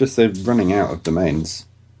you're just running out of domains.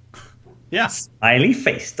 Yeah,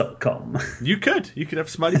 Smileyface.com. you could have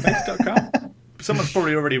smileyface.com. Someone's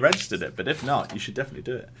probably already registered it, but if not, you should definitely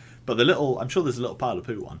do it. But I'm sure there's a little pile of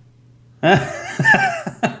poo one.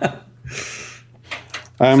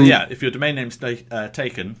 So yeah, if your domain name's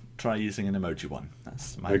taken, try using an emoji one.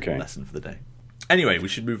 That's my lesson for the day. Anyway, we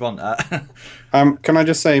should move on. Can I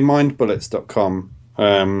just say mindbullets.com?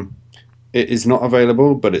 It is not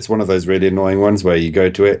available, but it's one of those really annoying ones where you go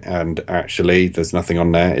to it and actually there's nothing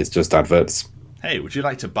on there. It's just adverts. Hey, would you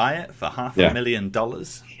like to buy it for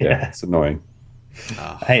 $500,000? Yeah, it's annoying.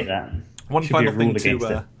 I hate that. One Should be a final rule thing against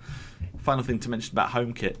it. final thing to mention about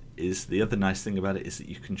HomeKit is the other nice thing about it is that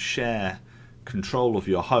you can share control of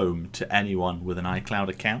your home to anyone with an iCloud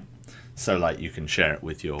account. So, like, you can share it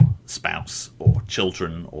with your spouse or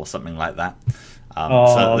children or something like that.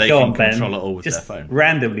 So they can control it all with just their phone.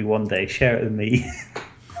 Randomly one day, share it with me.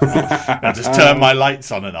 I'll just turn my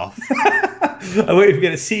lights on and off. I won't even be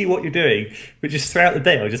able to see what you're doing, but just throughout the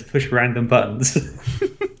day, I'll just push random buttons.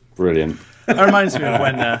 Brilliant. That reminds me of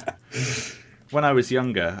when I was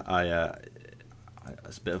younger, I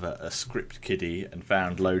was a bit of a script kiddie and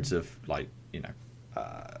found loads of, like,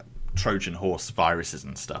 Trojan horse viruses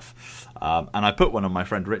and stuff. And I put one on my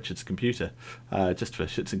friend Richard's computer, just for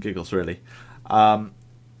shits and giggles, really.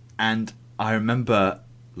 And I remember,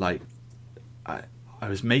 like, I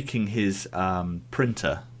was making his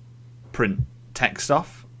printer print text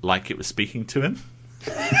off like it was speaking to him.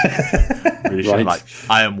 Really shit, Right. like,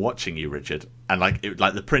 I am watching you, Richard. And like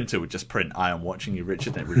the printer would just print, I am watching you,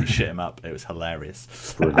 Richard, and it really shit him up. It was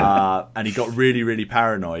hilarious. And he got really, really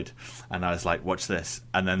paranoid. And I was like, watch this.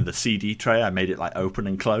 And then the CD tray, I made it like open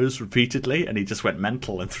and close repeatedly, and he just went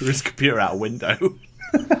mental and threw his computer out a window.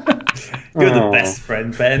 You're the best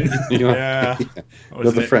friend, Ben. Yeah.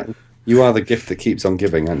 You're the friend. You are the gift that keeps on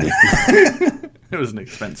giving, aren't you? It was an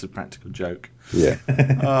expensive practical joke.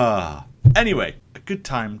 Yeah. Anyway, a good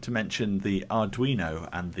time to mention the Arduino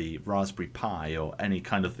and the Raspberry Pi, or any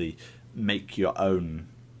kind of the make your own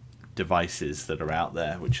devices that are out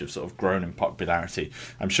there, which have sort of grown in popularity.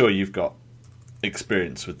 I'm sure you've got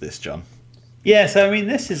experience with this, John. Yeah, so I mean,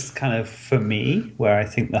 this is kind of, for me, where I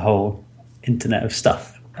think the whole Internet of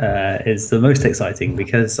Stuff is the most exciting,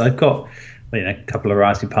 because I've got a couple of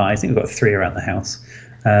Raspberry Pis. I think we've got 3 around the house.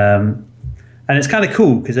 And it's kind of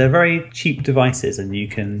cool because they're very cheap devices, and you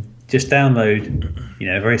can just download,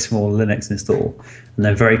 a very small Linux install, and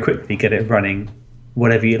then very quickly get it running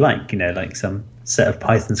whatever you like, like some set of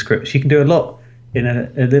Python scripts. You can do a lot in a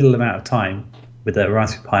little amount of time with a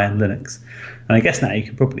Raspberry Pi and Linux. And I guess now you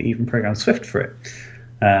can probably even program Swift for it.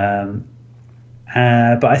 But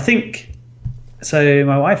I think, so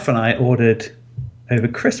my wife and I ordered over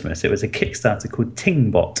Christmas, it was a Kickstarter called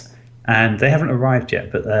Tingbot, and they haven't arrived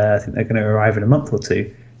yet, but I think they're going to arrive in a month or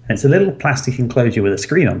two. And it's a little plastic enclosure with a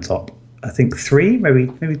screen on top. I think 3, maybe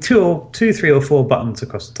 2, 3 or 4 buttons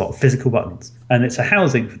across the top, physical buttons. And it's a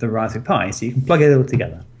housing for the Raspberry Pi, so you can plug it all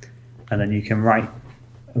together. And then you can write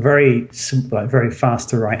very simple, very fast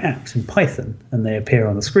to write apps in Python, and they appear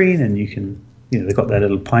on the screen, and you can, they've got their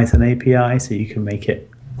little Python API, so you can make it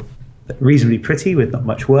reasonably pretty with not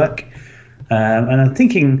much work. And I'm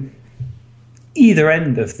thinking either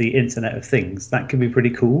end of the Internet of Things, that could be pretty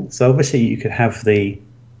cool. So obviously you could have the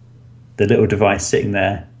little device sitting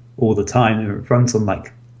there all the time, and it runs on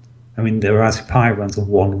like I mean, the Raspberry Pi runs on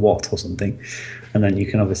 1 watt or something, and then you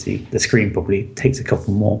can obviously, the screen probably takes a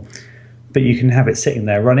couple more, but you can have it sitting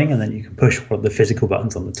there running, and then you can push one of the physical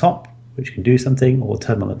buttons on the top, which can do something, or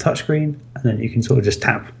turn on the touchscreen, and then you can sort of just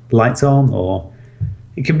tap lights on, or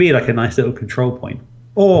it can be like a nice little control point.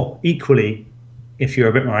 Or equally, if you're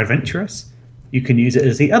a bit more adventurous, you can use it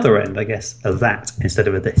as the other end, I guess, of that instead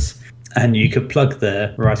of a this. And you could plug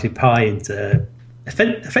the Raspberry Pi into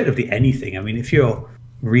effectively anything. I mean, if you're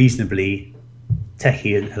reasonably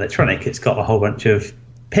techie and electronic, it's got a whole bunch of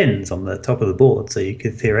pins on the top of the board, so you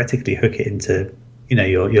could theoretically hook it into, you know,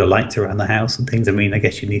 your lights around the house and things. I mean, I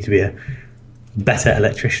guess you need to be a better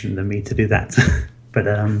electrician than me to do that. But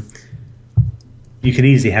you can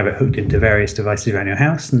easily have it hooked into various devices around your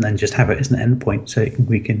house and then just have it as an endpoint, so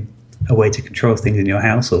a way to control things in your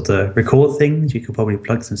house or to record things. You could probably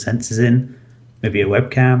plug some sensors in, maybe a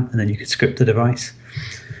webcam, and then you could script the device.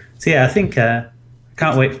 So yeah, I think I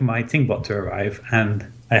can't wait for my Tingbot to arrive,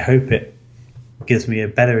 and I hope it gives me a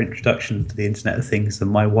better introduction to the Internet of Things than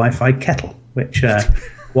my Wi-Fi kettle, which,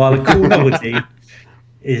 while a cool novelty,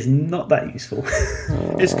 is not that useful.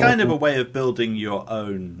 It's kind of a way of building your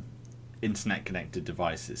own internet-connected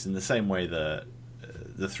devices, in the same way that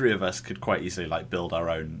the three of us could quite easily build our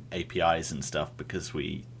own APIs and stuff, because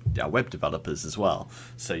we are web developers as well.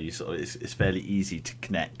 So it's fairly easy to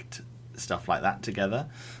connect stuff like that together.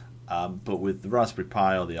 But with the Raspberry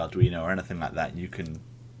Pi or the Arduino or anything like that, you can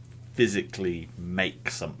physically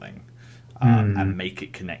make something and make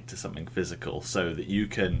it connect to something physical, so that you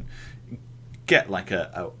can get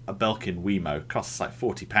a Belkin Wemo, costs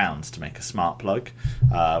 £40 to make a smart plug.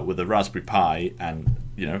 With a Raspberry Pi and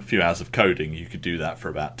a few hours of coding, you could do that for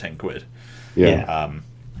about £10. Yeah.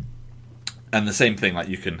 And the same thing,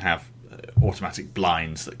 you can have automatic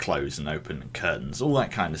blinds that close and open, and curtains, all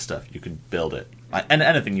that kind of stuff. You can build it, and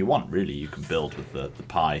anything you want really you can build with the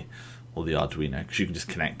Pi or the Arduino, because you can just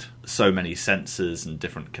connect so many sensors and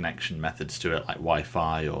different connection methods to it, like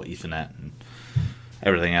Wi-Fi or Ethernet and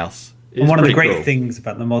everything else. And one of the great things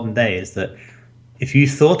about the modern day is that if you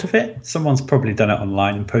thought of it, someone's probably done it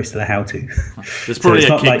online and posted a how-to. There's probably a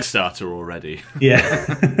Kickstarter already. Yeah.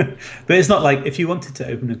 But it's not like if you wanted to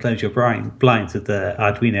open and close your blinds with the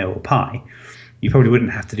Arduino or Pi, you probably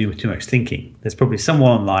wouldn't have to do too much thinking. There's probably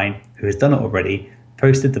someone online who has done it already,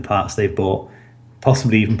 posted the parts they bought,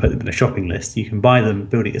 possibly even put them in a shopping list. You can buy them,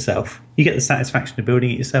 build it yourself. You get the satisfaction of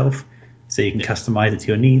building it yourself, so you can customize it to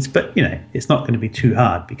your needs. But, it's not going to be too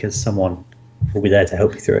hard because someone will be there to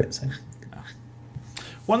help you through it. So.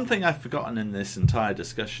 One thing I've forgotten in this entire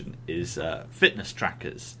discussion is fitness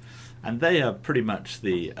trackers. And they are pretty much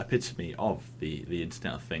the epitome of the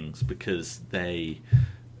Internet of Things, because they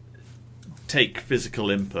take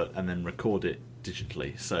physical input and then record it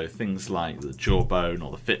digitally. So things like the Jawbone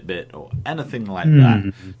or the Fitbit or anything like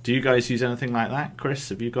that. Do you guys use anything like that, Chris?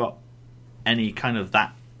 Have you got any kind of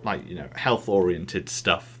that, health-oriented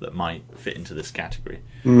stuff that might fit into this category?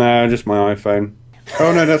 No, just my iPhone.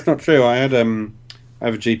 Oh no, that's not true. I have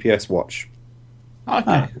a GPS watch.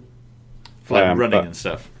 Okay. For running and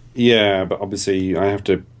stuff. Yeah, but obviously I have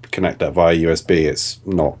to connect that via USB. It's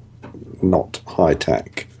not high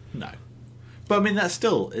tech. No. But I mean, that's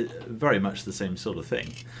still very much the same sort of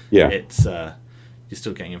thing. Yeah. It's you're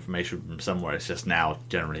still getting information from somewhere. It's just now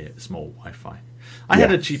generally it's more Wi-Fi. I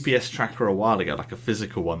had a GPS tracker a while ago, a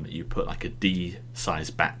physical one that you put a D-size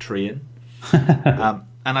battery in.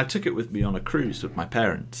 And I took it with me on a cruise with my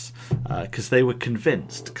parents, because they were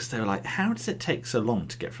convinced, because they were like, how does it take so long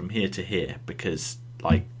to get from here to here? Because,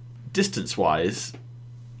 distance-wise,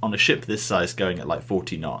 on a ship this size going at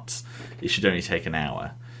 40 knots, it should only take an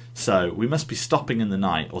hour. So we must be stopping in the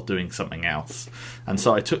night or doing something else. And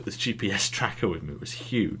so I took this GPS tracker with me. It was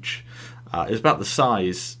huge. It was about the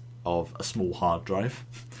size of a small hard drive.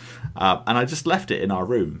 And I just left it in our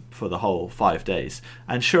room for the whole 5 days.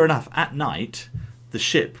 And sure enough, at night, the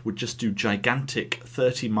ship would just do gigantic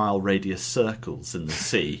 30-mile radius circles in the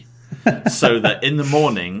sea, so that in the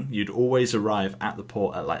morning you'd always arrive at the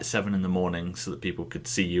port at 7 in the morning, so that people could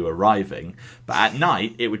see you arriving. But at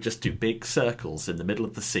night it would just do big circles in the middle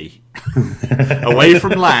of the sea, away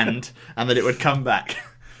from land, and then it would come back.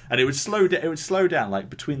 And it would slow down,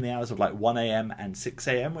 between the hours of 1 a.m. and 6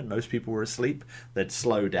 a.m. when most people were asleep. They'd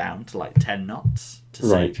slow down to 10 knots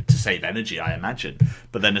to save energy, I imagine.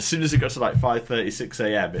 But then as soon as it got to 5:30, 6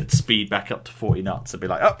 a.m., it'd speed back up to 40 knots and be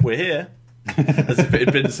like, oh, we're here. As if it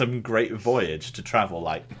had been some great voyage to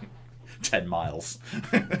travel 10 miles.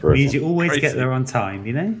 Means you always get there on time,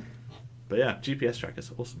 But yeah, GPS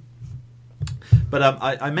trackers, awesome. But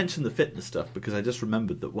I mentioned the fitness stuff because I just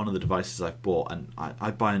remembered that one of the devices I've bought, and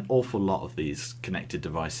I buy an awful lot of these connected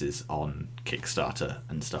devices on Kickstarter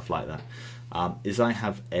and stuff like that, is I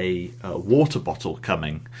have a water bottle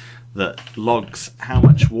coming that logs how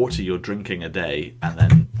much water you're drinking a day and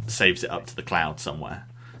then saves it up to the cloud somewhere,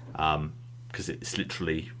 because it's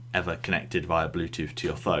literally ever connected via Bluetooth to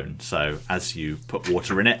your phone. So as you put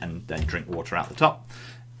water in it and then drink water out the top,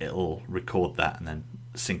 it'll record that and then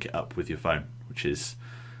sync it up with your phone, which is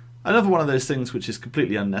another one of those things which is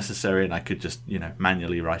completely unnecessary, and I could just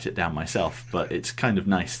manually write it down myself. But it's kind of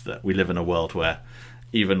nice that we live in a world where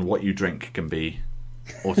even what you drink can be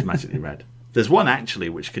automatically read. There's one actually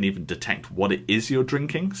which can even detect what it is you're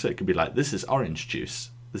drinking, so it could be like, this is orange juice,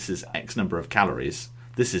 this is X number of calories,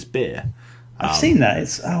 this is beer. I've seen that.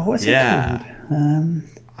 It's what's it called?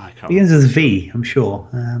 I can't Begins with V, I'm sure.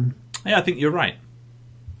 Yeah, I think you're right.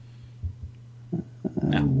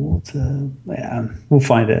 Water. Yeah, we'll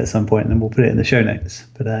find it at some point and then we'll put it in the show notes.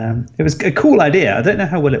 But it was a cool idea. I don't know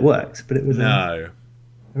how well it works, but it was a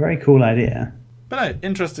very cool idea. But no,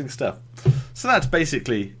 interesting stuff. So that's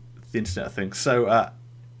basically the Internet of Things. So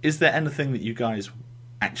is there anything that you guys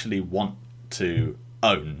actually want to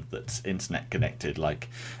own that's internet connected, like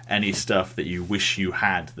any stuff that you wish you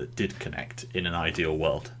had that did connect in an ideal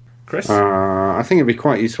world? Chris? I think it'd be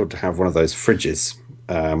quite useful to have one of those fridges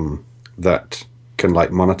that can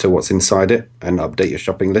monitor what's inside it and update your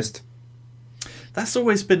shopping list. That's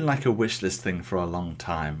always been like a wish list thing for a long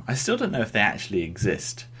time. I still don't know if they actually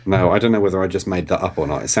exist. No, I don't know whether I just made that up or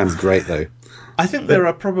not. It sounds great though. I think there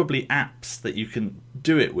are probably apps that you can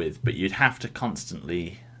do it with, but you'd have to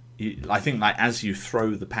constantly... I think as you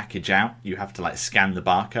throw the package out, you have to scan the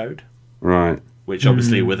barcode. Right. Which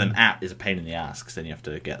obviously with an app is a pain in the ass, because then you have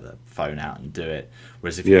to get the phone out and do it.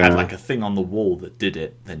 Whereas if you had a thing on the wall that did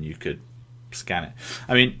it, then you could scan it.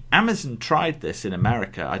 I mean, Amazon tried this in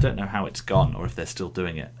America. I don't know how it's gone or if they're still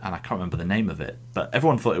doing it, and I can't remember the name of it. But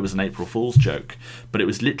everyone thought it was an April Fool's joke. But it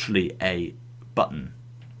was literally a button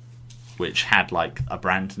which had a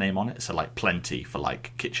brand name on it, so Plenty for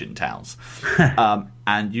kitchen towels.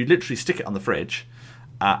 And you literally stick it on the fridge,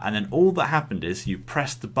 and then all that happened is you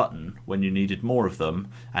pressed the button when you needed more of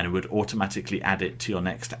them, and it would automatically add it to your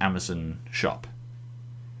next Amazon shop.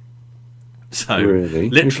 So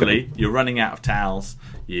literally, you're running out of towels,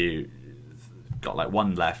 you got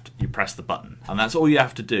one left, you press the button, and that's all you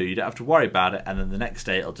have to do. You don't have to worry about it, and then the next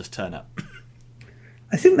day it'll just turn up.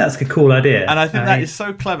 I think that's a cool idea. And I think that is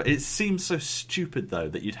so clever. It seems so stupid, though,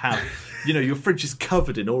 that you'd have, your fridge is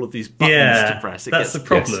covered in all of these buttons to press. That's the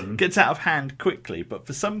problem. It gets out of hand quickly, but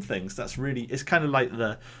for some things, it's kind of like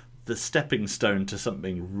the stepping stone to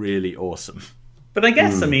something really awesome. But I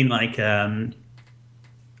guess, I'm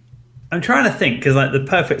trying to think, because the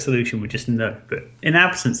perfect solution would just know, but in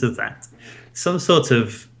absence of that, some sort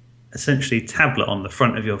of essentially tablet on the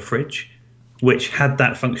front of your fridge which had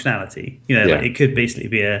that functionality. It could basically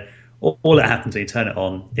be all that happens when you turn it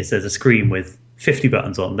on is there's a screen with 50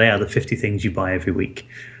 buttons on. They are the 50 things you buy every week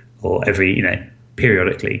or every,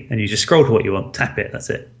 periodically, and you just scroll to what you want, tap it,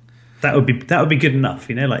 that's it. That would be good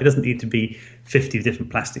enough, it doesn't need to be 50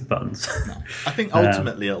 different plastic buttons. No. I think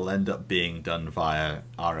ultimately it'll end up being done via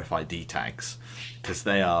RFID tags, because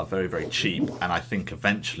they are very, very cheap, and I think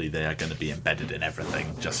eventually they are going to be embedded in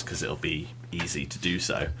everything just because it'll be easy to do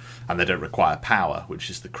so, and they don't require power, which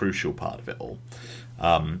is the crucial part of it all.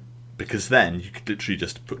 Because then you could literally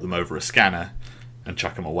just put them over a scanner and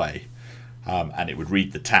chuck them away, and it would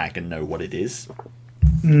read the tag and know what it is.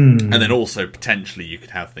 And then also potentially you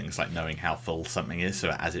could have things like knowing how full something is,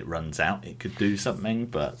 so as it runs out it could do something,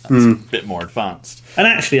 but that's a bit more advanced. And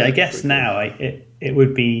actually I guess now it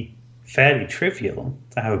would be fairly trivial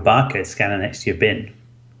to have a barcode scanner next to your bin.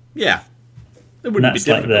 Yeah, it wouldn't be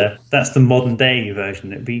difficult. That's the modern day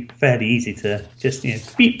version. It'd be fairly easy to just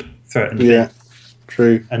beep, throw it in the bin.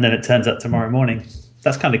 True. And then it turns up tomorrow morning.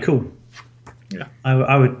 That's kind of cool. Yeah,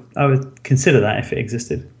 I would consider that if it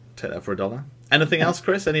existed. Take that for $1. Anything else,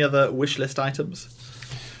 Chris? Any other wish list items?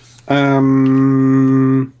 We're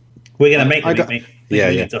gonna make them, mate.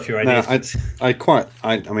 Yeah. Off your ideas. No, I quite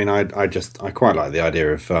like the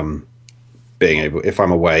idea of being able, if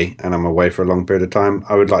I'm away and I'm away for a long period of time,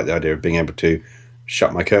 I would like the idea of being able to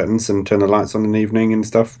shut my curtains and turn the lights on in the evening and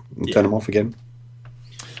stuff, and turn them off again.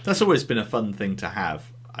 That's always been a fun thing to have,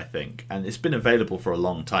 I think, and it's been available for a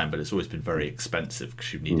long time, but it's always been very expensive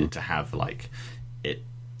because you needed to have it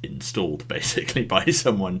installed basically by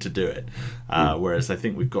someone to do it. Whereas I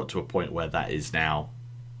think we've got to a point where that is now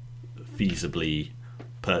feasibly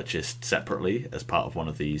purchased separately as part of one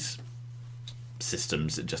of these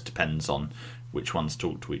systems. It just depends on which ones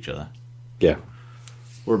talk to each other. Yeah.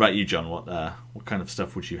 What about you, John? What kind of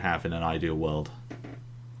stuff would you have in an ideal world?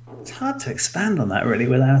 It's hard to expand on that really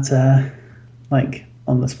without like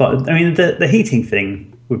on the spot. I mean, the heating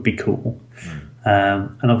thing would be cool,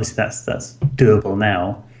 and obviously that's doable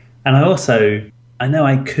now. And I know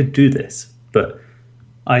I could do this, but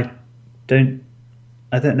I don't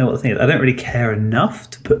know what the thing is. I don't really care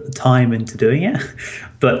enough to put the time into doing it.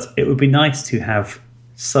 But it would be nice to have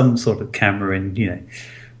some sort of camera in,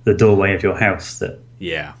 the doorway of your house that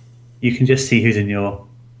you can just see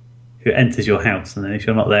who enters your house, and then if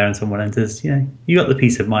you're not there and someone enters, you got the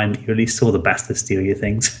peace of mind that you at least saw the bastard steal your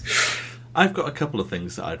things. I've got a couple of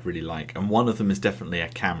things that I'd really like, and one of them is definitely a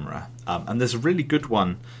camera. And there's a really good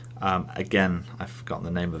one. Again, I've forgotten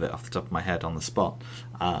the name of it off the top of my head on the spot,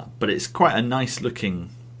 but it's quite a nice looking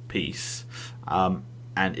piece, and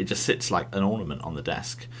it just sits like an ornament on the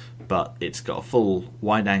desk, but it's got a full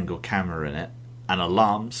wide angle camera in it, an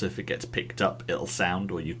alarm, so if it gets picked up it'll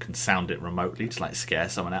sound, or you can sound it remotely to like scare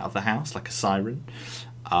someone out of the house, like a siren.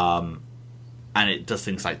 And it does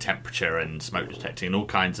things like temperature and smoke detecting and all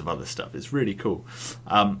kinds of other stuff. It's really cool.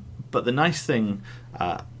 But the nice thing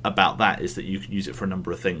about that is that you can use it for a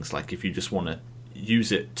number of things. Like if you just want to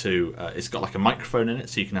use it to, it's got like a microphone in it,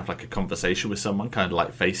 so you can have like a conversation with someone, kind of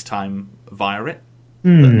like FaceTime via it.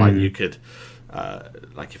 But like you could,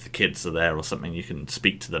 like if the kids are there or something, you can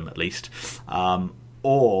speak to them at least.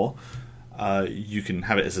 Or you can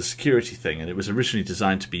have it as a security thing, and it was originally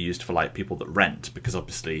designed to be used for like people that rent, because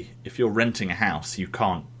obviously if you're renting a house you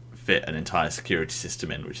can't fit an entire security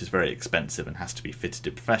system in, which is very expensive and has to be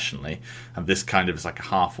fitted professionally, and this kind of is like a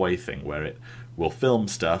halfway thing where it will film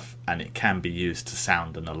stuff and it can be used to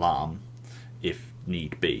sound an alarm if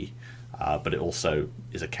need be, but it also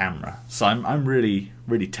is a camera. So I'm really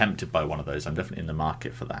tempted by one of those. I'm definitely in the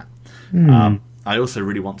market for that. I also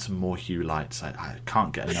really want some more Hue lights. I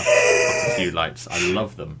can't get enough of the Hue lights. I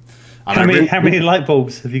love them. And how many light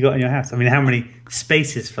bulbs have you got in your house? I mean, how many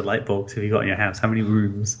spaces for light bulbs have you got in your house? How many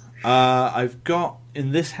rooms? I've got,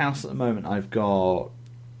 in this house at the moment, I've got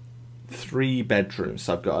 3 bedrooms.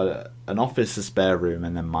 So I've got an office, a spare room,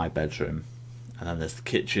 and then my bedroom. And then there's the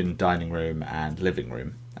kitchen, dining room, and living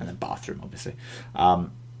room, and then bathroom, obviously.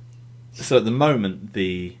 So at the moment,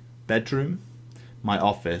 the bedroom, my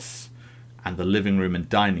office, and the living room and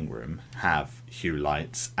dining room have Hue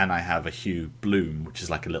lights, and I have a Hue Bloom, which is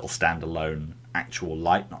like a little standalone actual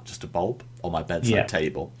light, not just a bulb, on my bedside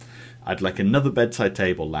table. I'd like another bedside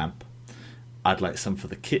table lamp. I'd like some for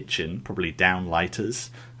the kitchen, probably downlighters,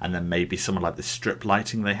 and then maybe some like the strip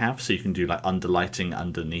lighting they have, so you can do like underlighting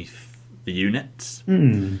underneath the units.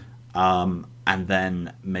 And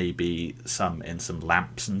then maybe some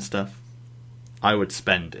lamps and stuff. I would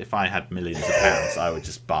spend, if I had millions of pounds, I would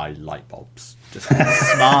just buy light bulbs, just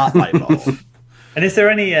smart light bulbs. And is there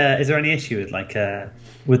any issue with like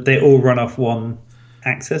would they all run off one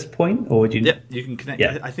access point, or would you? Yep, you can connect.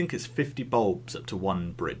 Yeah. I think it's 50 bulbs up to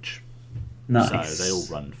one bridge. Nice. So they all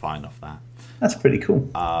run fine off that. That's pretty cool.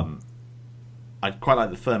 I'd quite like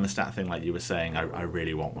the thermostat thing, like you were saying. I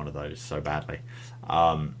really want one of those so badly.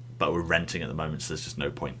 But we're renting at the moment, so there's just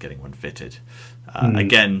no point getting one fitted.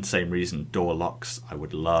 Again, same reason, door locks. I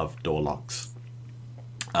would love door locks.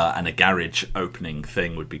 And a garage opening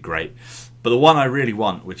thing would be great. But the one I really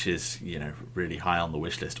want, which is really high on the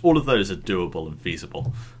wish list, all of those are doable and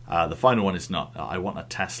feasible. The final one is not. I want a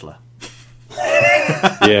Tesla.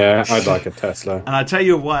 Yeah, I'd like a Tesla. And I tell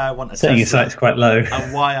you why I want a Tesla. Setting your sights quite low.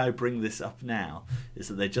 And why I bring this up now is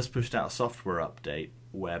that they just pushed out a software update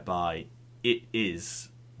whereby it is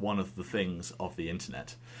one of the things of the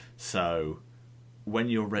internet. So when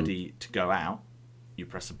you're ready to go out, you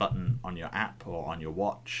press a button on your app or on your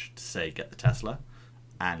watch to say get the Tesla,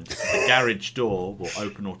 and the garage door will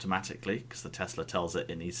open automatically because the Tesla tells it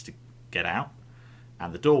needs to get out,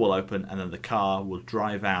 and the door will open, and then the car will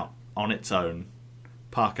drive out on its own,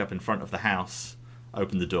 park up in front of the house,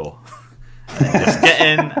 open the door, and then just get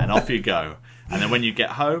in and off you go. And then when you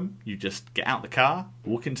get home, you just get out the car,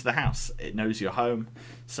 walk into the house. It knows you're home,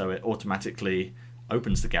 so it automatically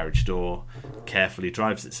opens the garage door, carefully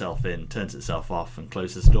drives itself in, turns itself off, and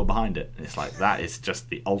closes the door behind it. And it's like, that is just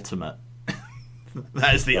the ultimate.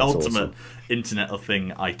 That is the ultimate awesome. Internet of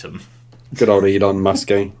Thing item. Good old Elon Musk,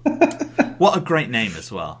 eh? What a great name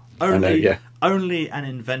as well. Only an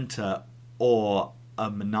inventor or a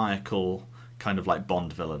maniacal kind of like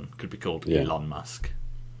Bond villain could be called Elon Musk.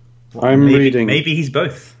 Reading. Maybe he's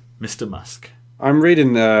both. Mr. Musk. I'm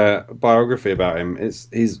reading a biography about him.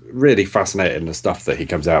 He's really fascinating, the stuff that he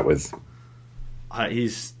comes out with.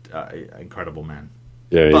 He's an incredible man.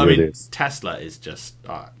 Yeah, but he really is. Tesla is just.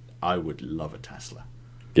 I would love a Tesla.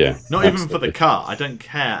 Yeah. Not even for the car. I don't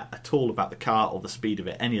care at all about the car or the speed of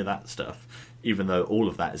it, any of that stuff, even though all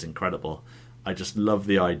of that is incredible. I just love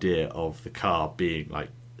the idea of the car being like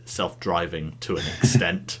self-driving to an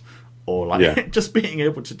extent, or like just being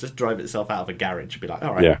able to just drive itself out of a garage and be like,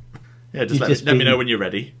 all right, just let me know when you're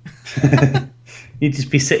ready. You'd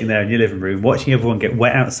just be sitting there in your living room watching everyone get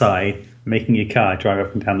wet outside, making your car drive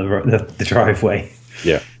up and down the driveway.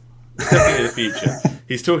 Yeah. Definitely the future.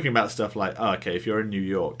 He's talking about stuff like, if you're in New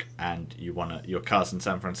York and your car's in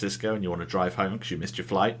San Francisco and you want to drive home because you missed your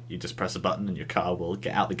flight, you just press a button and your car will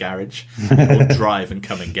get out the garage, will drive and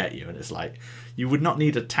come and get you. And it's like, you would not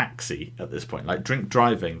need a taxi at this point. Like, drink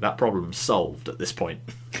driving, that problem's solved at this point.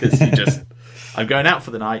 Because you just, I'm going out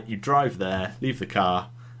for the night, you drive there, leave the car,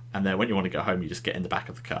 and then when you want to go home, you just get in the back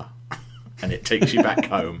of the car. And it takes you back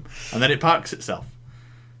home. And then it parks itself.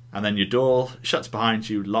 And then your door shuts behind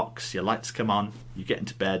you, locks, your lights come on, you get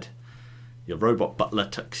into bed, your robot butler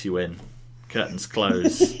tucks you in, curtains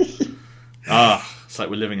close. It's like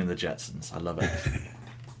we're living in the Jetsons. I love it.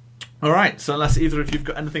 All right, so unless either of you've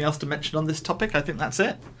got anything else to mention on this topic, I think that's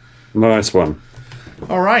it. Nice one.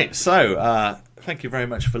 All right, so thank you very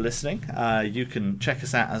much for listening. You can check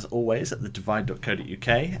us out, as always, at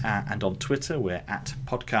thedivide.co.uk, and on Twitter, we're at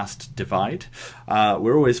podcastdivide.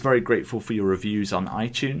 We're always very grateful for your reviews on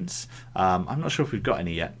iTunes. I'm not sure if we've got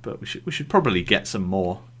any yet, but we should probably get some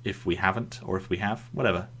more if we haven't, or if we have,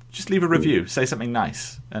 whatever. Just leave a review, say something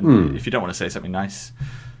nice. And if you don't want to say something nice,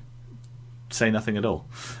 say nothing at all.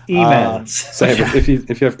 Emails. So if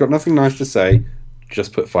you have got nothing nice to say,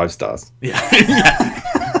 just put 5 stars.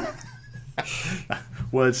 Yeah.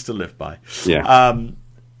 Words to live by. Yeah.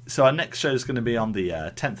 So our next show is going to be on the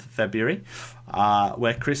 10th of February,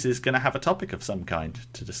 where Chris is going to have a topic of some kind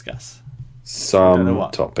to discuss.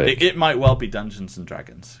 Topic. It might well be Dungeons and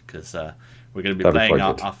Dragons, because we're going to be playing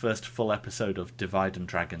our first full episode of Divide and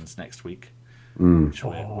Dragons next week. Which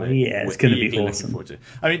it's going to be awesome.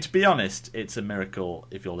 I mean, to be honest, it's a miracle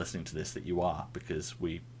if you're listening to this that you are, because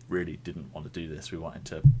we really didn't want to do this. We wanted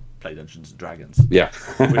to play Dungeons and Dragons. Yeah.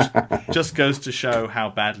 Which just goes to show how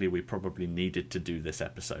badly we probably needed to do this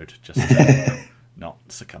episode, just to not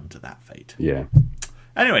succumb to that fate. Yeah.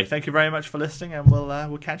 Anyway, thank you very much for listening, and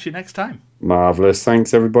we'll catch you next time. Marvellous.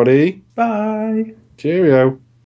 Thanks, everybody. Bye. Cheerio.